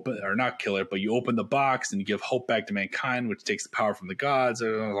 and you open, or not kill her, but you open the box and you give hope back to mankind, which takes the power from the gods.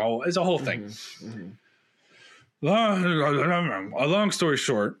 It's a whole thing. A long story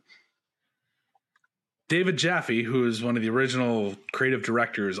short, David Jaffe, who is one of the original creative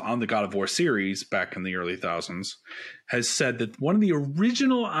directors on the God of War series back in the early thousands, has said that one of the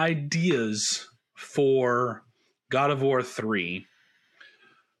original ideas for God of War 3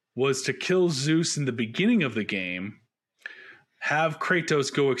 was to kill Zeus in the beginning of the game, have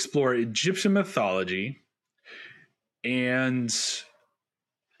Kratos go explore Egyptian mythology, and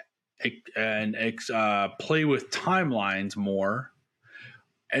play with timelines more.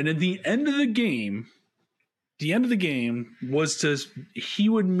 And at the end of the game, was he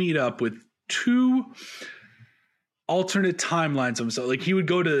would meet up with two alternate timelines of himself. Like, he would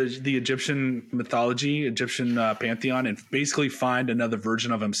go to the Egyptian mythology, Egyptian pantheon, and basically find another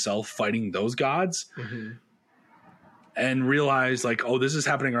version of himself fighting those gods, and realize like, oh, this is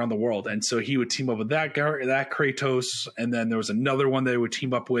happening around the world. And so he would team up with that Kratos, and then there was another one they would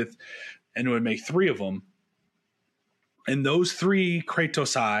team up with, and it would make three of them. And those three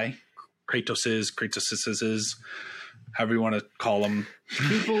Kratoses, however you want to call them,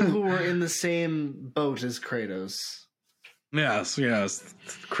 people who were in the same boat as Kratos. Yes,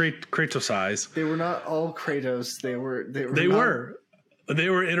 Kratosize. They were not all Kratos. They were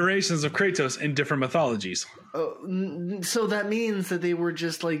iterations of Kratos in different mythologies. So that means that they were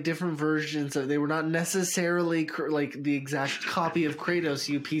just like different versions of. They were not necessarily like the exact copy of Kratos.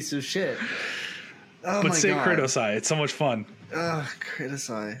 You piece of shit. Oh, but say Kratosai. It's so much fun.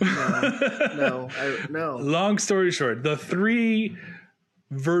 Kratosai. No. Long story short, the three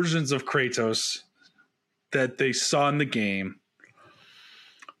versions of Kratos that they saw in the game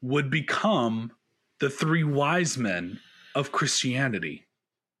would become the three wise men of Christianity.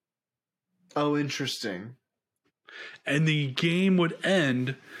 Oh, interesting. And the game would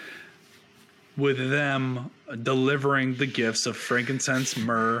end with them delivering the gifts of frankincense,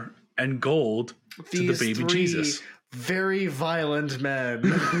 myrrh, and gold to the baby three Jesus. Very violent men.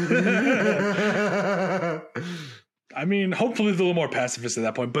 I mean, hopefully they're a little more pacifist at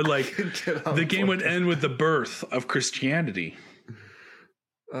that point, but like the game would end with the birth of Christianity.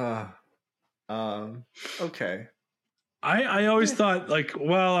 Okay. I always thought, like,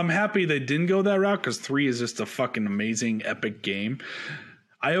 well, I'm happy they didn't go that route because 3 is just a fucking amazing, epic game.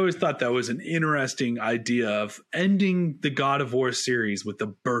 I always thought that was an interesting idea of ending the God of War series with the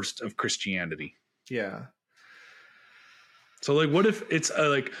burst of Christianity. Yeah. So, like, what if it's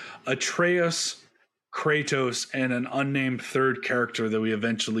like Atreus, Kratos, and an unnamed third character that we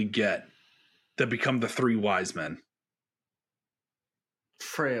eventually get that become the three wise men?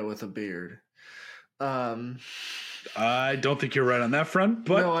 Freya with a beard. I don't think you're right on that front,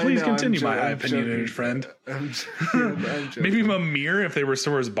 but no, please continue, my high-opinionated friend. I'm joking. Maybe Mimir if they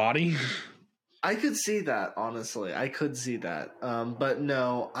restore his body. I could see that, honestly. I could see that. But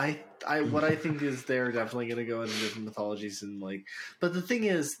no, what I think is they're definitely going to go into different mythologies and like. But the thing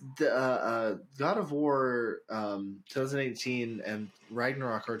is, the God of War 2018 and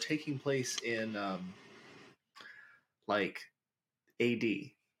Ragnarok are taking place in like AD.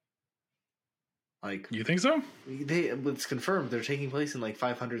 Like, you think so? It's confirmed they're taking place in like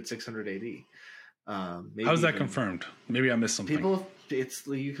 500, 600 AD. How's that confirmed? Maybe I missed something. You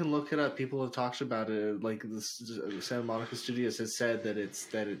can look it up. People have talked about it. Like the Santa Monica Studios has said that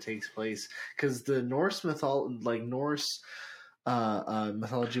it takes place because the Norse mythology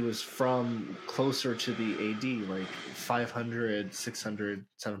was from closer to the AD, like 500, 600,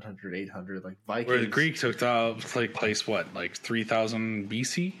 700, 800, like Vikings. Where the Greeks took place what, like 3000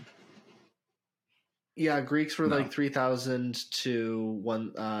 BC? Yeah, Greeks were like 3000 to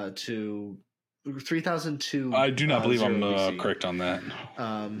 3002. I do not believe I'm correct on that.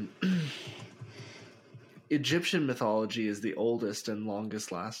 Egyptian mythology is the oldest and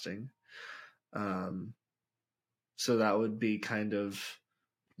longest lasting. So that would be kind of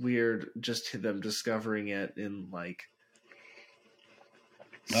weird just them discovering it in like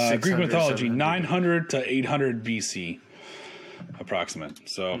Greek mythology 900 to 800 BC approximate.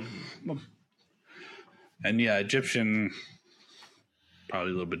 So and yeah, Egyptian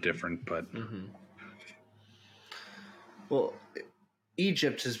probably a little bit different, but well,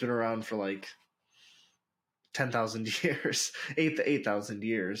 Egypt has been around for like 10,000 years, 8,000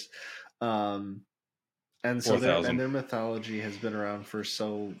 years. And so their mythology has been around for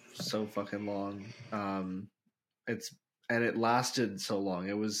so fucking long. It lasted so long.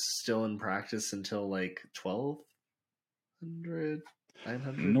 It was still in practice until like 1200,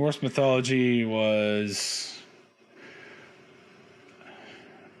 900. Norse mythology was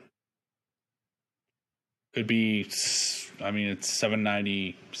could be, I mean, it's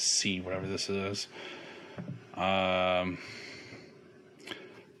 790 C, whatever this is. 12th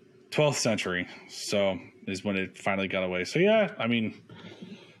century, so is when it finally got away. So yeah, I mean,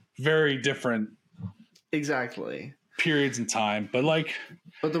 very different exactly periods in time, but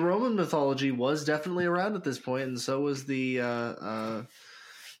the Roman mythology was definitely around at this point, and so was the not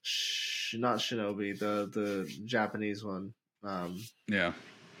shinobi, the Japanese one. Yeah,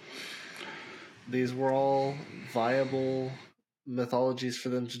 these were all viable mythologies for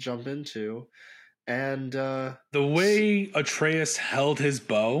them to jump into. And the way Atreus held his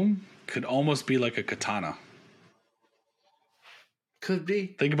bow could almost be like a katana. Could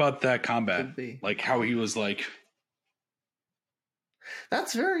be. Think about that combat. Could be. Like how he was like.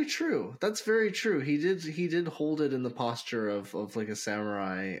 That's very true. That's very true. He did hold it in the posture of like a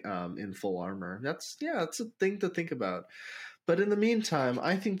samurai in full armor. That's a thing to think about. But in the meantime,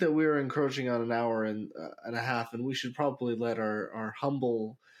 I think that we're encroaching on an hour and a half, and we should probably let our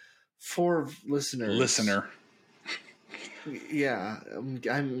humble 4 listener. Yeah,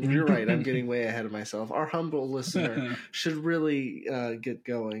 you're right. I'm getting way ahead of myself. Our humble listener should really get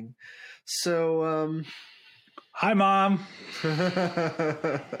going. So, hi, Mom.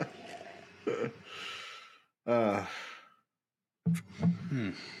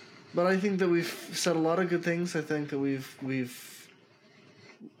 But I think that we've said a lot of good things. I think that we've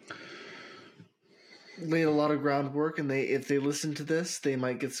laid a lot of groundwork, and if they listen to this, they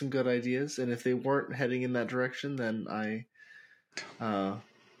might get some good ideas. And if they weren't heading in that direction, then I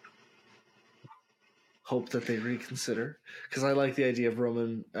hope that they reconsider, because I like the idea of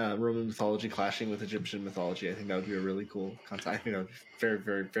Roman mythology clashing with Egyptian mythology. I think that would be a really cool concept. I think that would be very,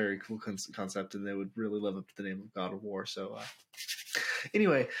 very, very cool concept, and they would really live up to the name of God of War. So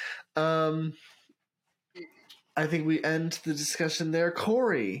Anyway, I think we end the discussion there.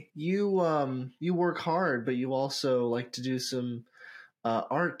 Corey, you work hard, but you also like to do some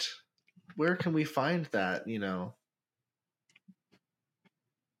art. Where can we find that?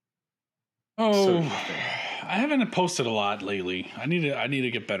 Oh, Social thing. I haven't posted a lot lately. I need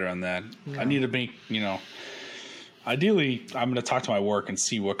to get better on that. Yeah. I need to make, ideally, I'm going to talk to my work and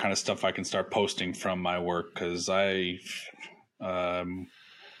see what kind of stuff I can start posting from my work, because I think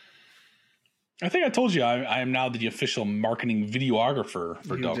I told you I am now the official marketing videographer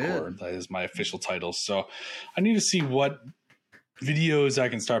for Delcor. That is my official title. So I need to see what videos I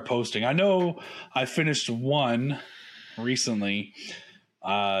can start posting. I know I finished one recently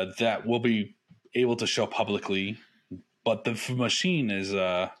that will be able to show publicly, but the machine is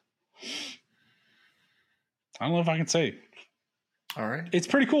I don't know if I can say. All right. It's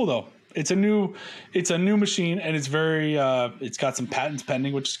pretty cool though. It's a new machine, and it's very it's got some patents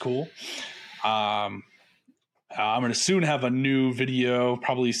pending, which is cool. I'm going to soon have a new video,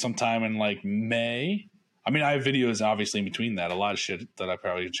 probably sometime in like May. I mean, I have videos obviously in between that, a lot of shit that I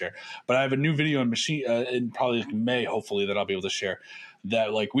probably can share. But I have a new video in probably like May, hopefully, that I'll be able to share.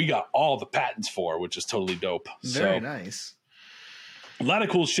 That like we got all the patents for, which is totally dope. Very nice. A lot of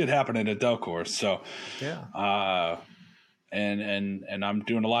cool shit happening at Delcor. So yeah. And I'm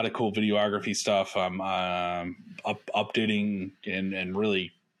doing a lot of cool videography stuff. I'm updating and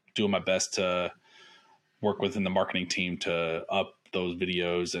really doing my best to work within the marketing team to up those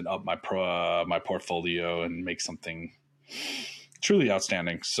videos and up my my portfolio and make something truly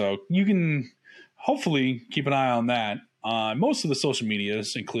outstanding. So you can hopefully keep an eye on that on most of the social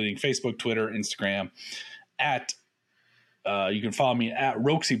medias, including Facebook, Twitter, Instagram. You can follow me at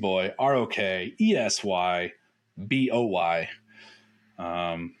Roxyboy, ROKESYBOY.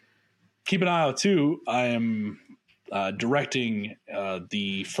 Keep an eye out too. I am directing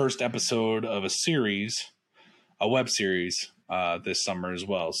the first episode of a web series this summer as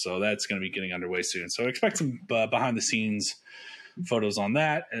well. So that's going to be getting underway soon. So expect some behind the scenes photos on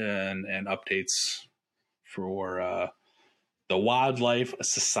that and updates for the Wildlife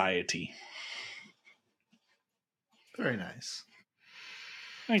Society. Very nice.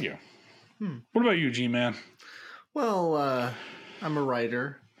 Thank you. What about you, G-Man? Well, I'm a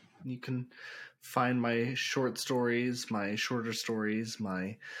writer. You can find my short stories, my shorter stories,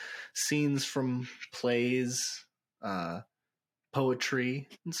 my scenes from plays, poetry,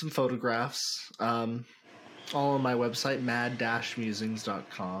 and some photographs. All on my website,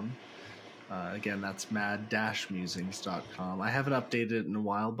 mad-musings.com. Again, that's mad-musings.com. I haven't updated it in a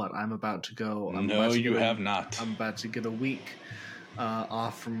while, but I'm about to go. No, you have not. I'm about to get a week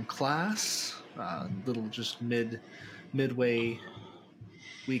off from class, little just midway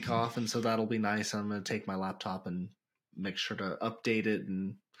week off, and so that'll be nice. I'm going to take my laptop and make sure to update it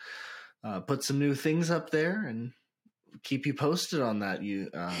and put some new things up there and keep you posted on that, you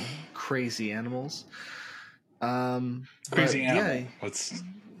crazy animals. Crazy animal. Yeah, let's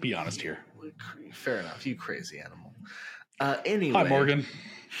be honest here. Fair enough, you crazy animal. Anyway. Hi, Morgan.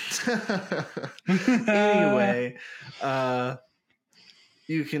 Anyway,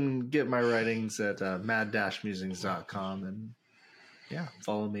 you can get my writings at mad-musings.com, and yeah,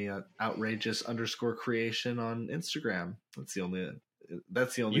 follow me at outrageous_creation on Instagram. That's the only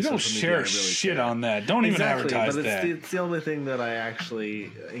you don't share really shit care. On that. Don't even advertise but that. It's the only thing that I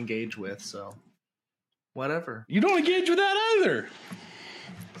actually engage with, so whatever. You don't engage with that either.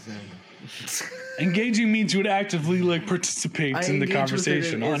 Engaging means you would actively like participate in the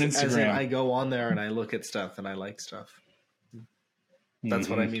conversation on Instagram. As in I go on there and I look at stuff and I like stuff. That's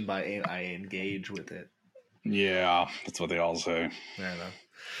what I mean by I engage with it. Yeah, that's what they all say. Fair enough.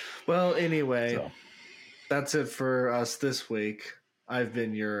 Well, anyway, that's it for us this week. I've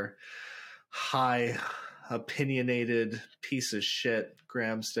been your high opinionated piece of shit,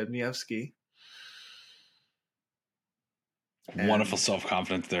 Graham Stebniewski. Wonderful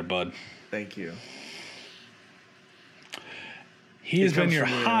self-confidence there, bud. Thank you. He has been your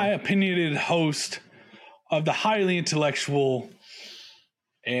high opinionated host of the highly intellectual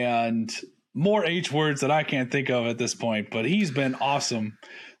and more H words that I can't think of at this point, but he's been awesome.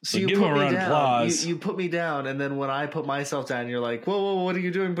 So give him a round of applause. You put me down, and then when I put myself down, you're like, whoa, what are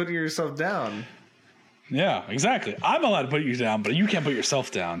you doing putting yourself down? Yeah, exactly. I'm allowed to put you down, but you can't put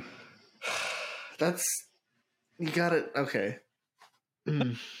yourself down. You got it. Okay.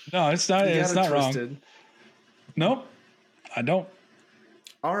 No, it's not. It's not wrong. Nope, I don't.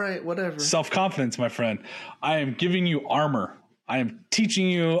 All right, whatever. Self-confidence, my friend. I am giving you armor. I am teaching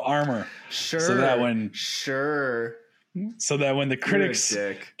you armor. Sure. So that when So that when the critics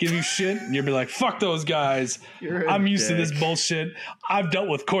give you shit, you'll be like, fuck those guys. I'm used to this bullshit. I've dealt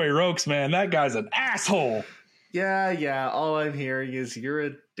with Corey Rokes, man. That guy's an asshole. Yeah. All I'm hearing is you're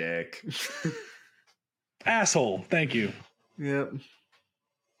a dick. Asshole. Thank you. Yep.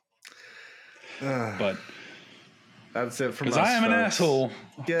 But that's it from us. Because I am an asshole,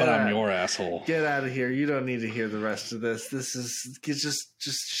 but I'm your asshole. Get out of here. You don't need to hear the rest of this. This is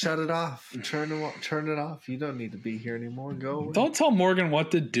just shut it off. Turn it off. You don't need to be here anymore. Go away. Don't tell Morgan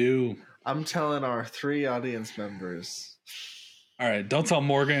what to do. I'm telling our 3 audience members. All right. Don't tell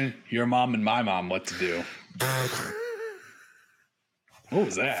Morgan, your mom, and my mom what to do. What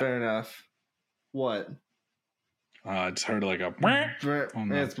was that? Fair enough. What? I just heard like a...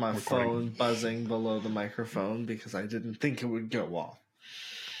 It's my phone buzzing below the microphone because I didn't think it would go off.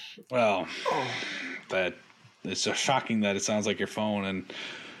 Well, that it's just shocking that it sounds like your phone and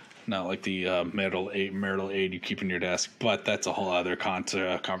not like the marital aid you keep in your desk. But that's a whole other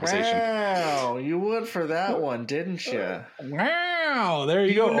conversation. Wow, you would for that one, didn't you? Wow, there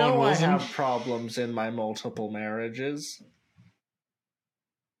you go. You know I have problems in my multiple marriages.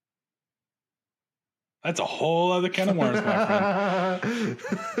 That's a whole other can of worms, my friend.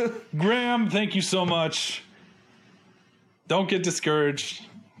 Graham, thank you so much. Don't get discouraged.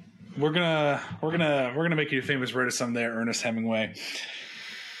 We're gonna make you a famous writer someday, Ernest Hemingway.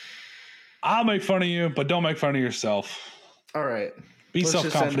 I'll make fun of you, but don't make fun of yourself. All right. Be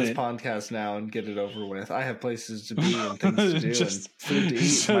self-confident. Let's just end this podcast now and get it over with. I have places to be and things to do and food to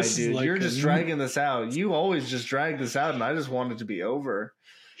eat, my dude. Like, you're just dragging this out. You always just drag this out, and I just want it to be over.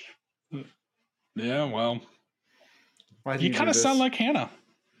 Yeah, well, you kind of sound like Hannah.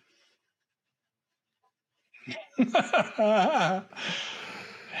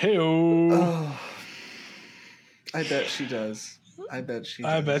 Hey-o. I bet she does. I bet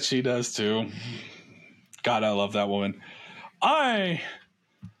she does too. God, I love that woman. I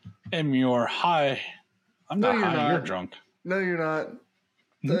am your high. I'm not high. You're drunk. No, you're not.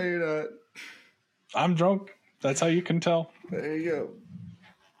 No, you're not. I'm drunk. That's how you can tell. There you go.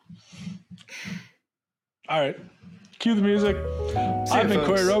 All right. Cue the music. I've been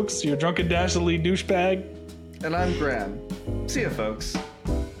Corey Rokes, your drunken dastardly douchebag. And I'm Graham. See ya, folks.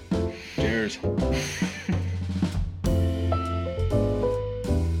 Cheers.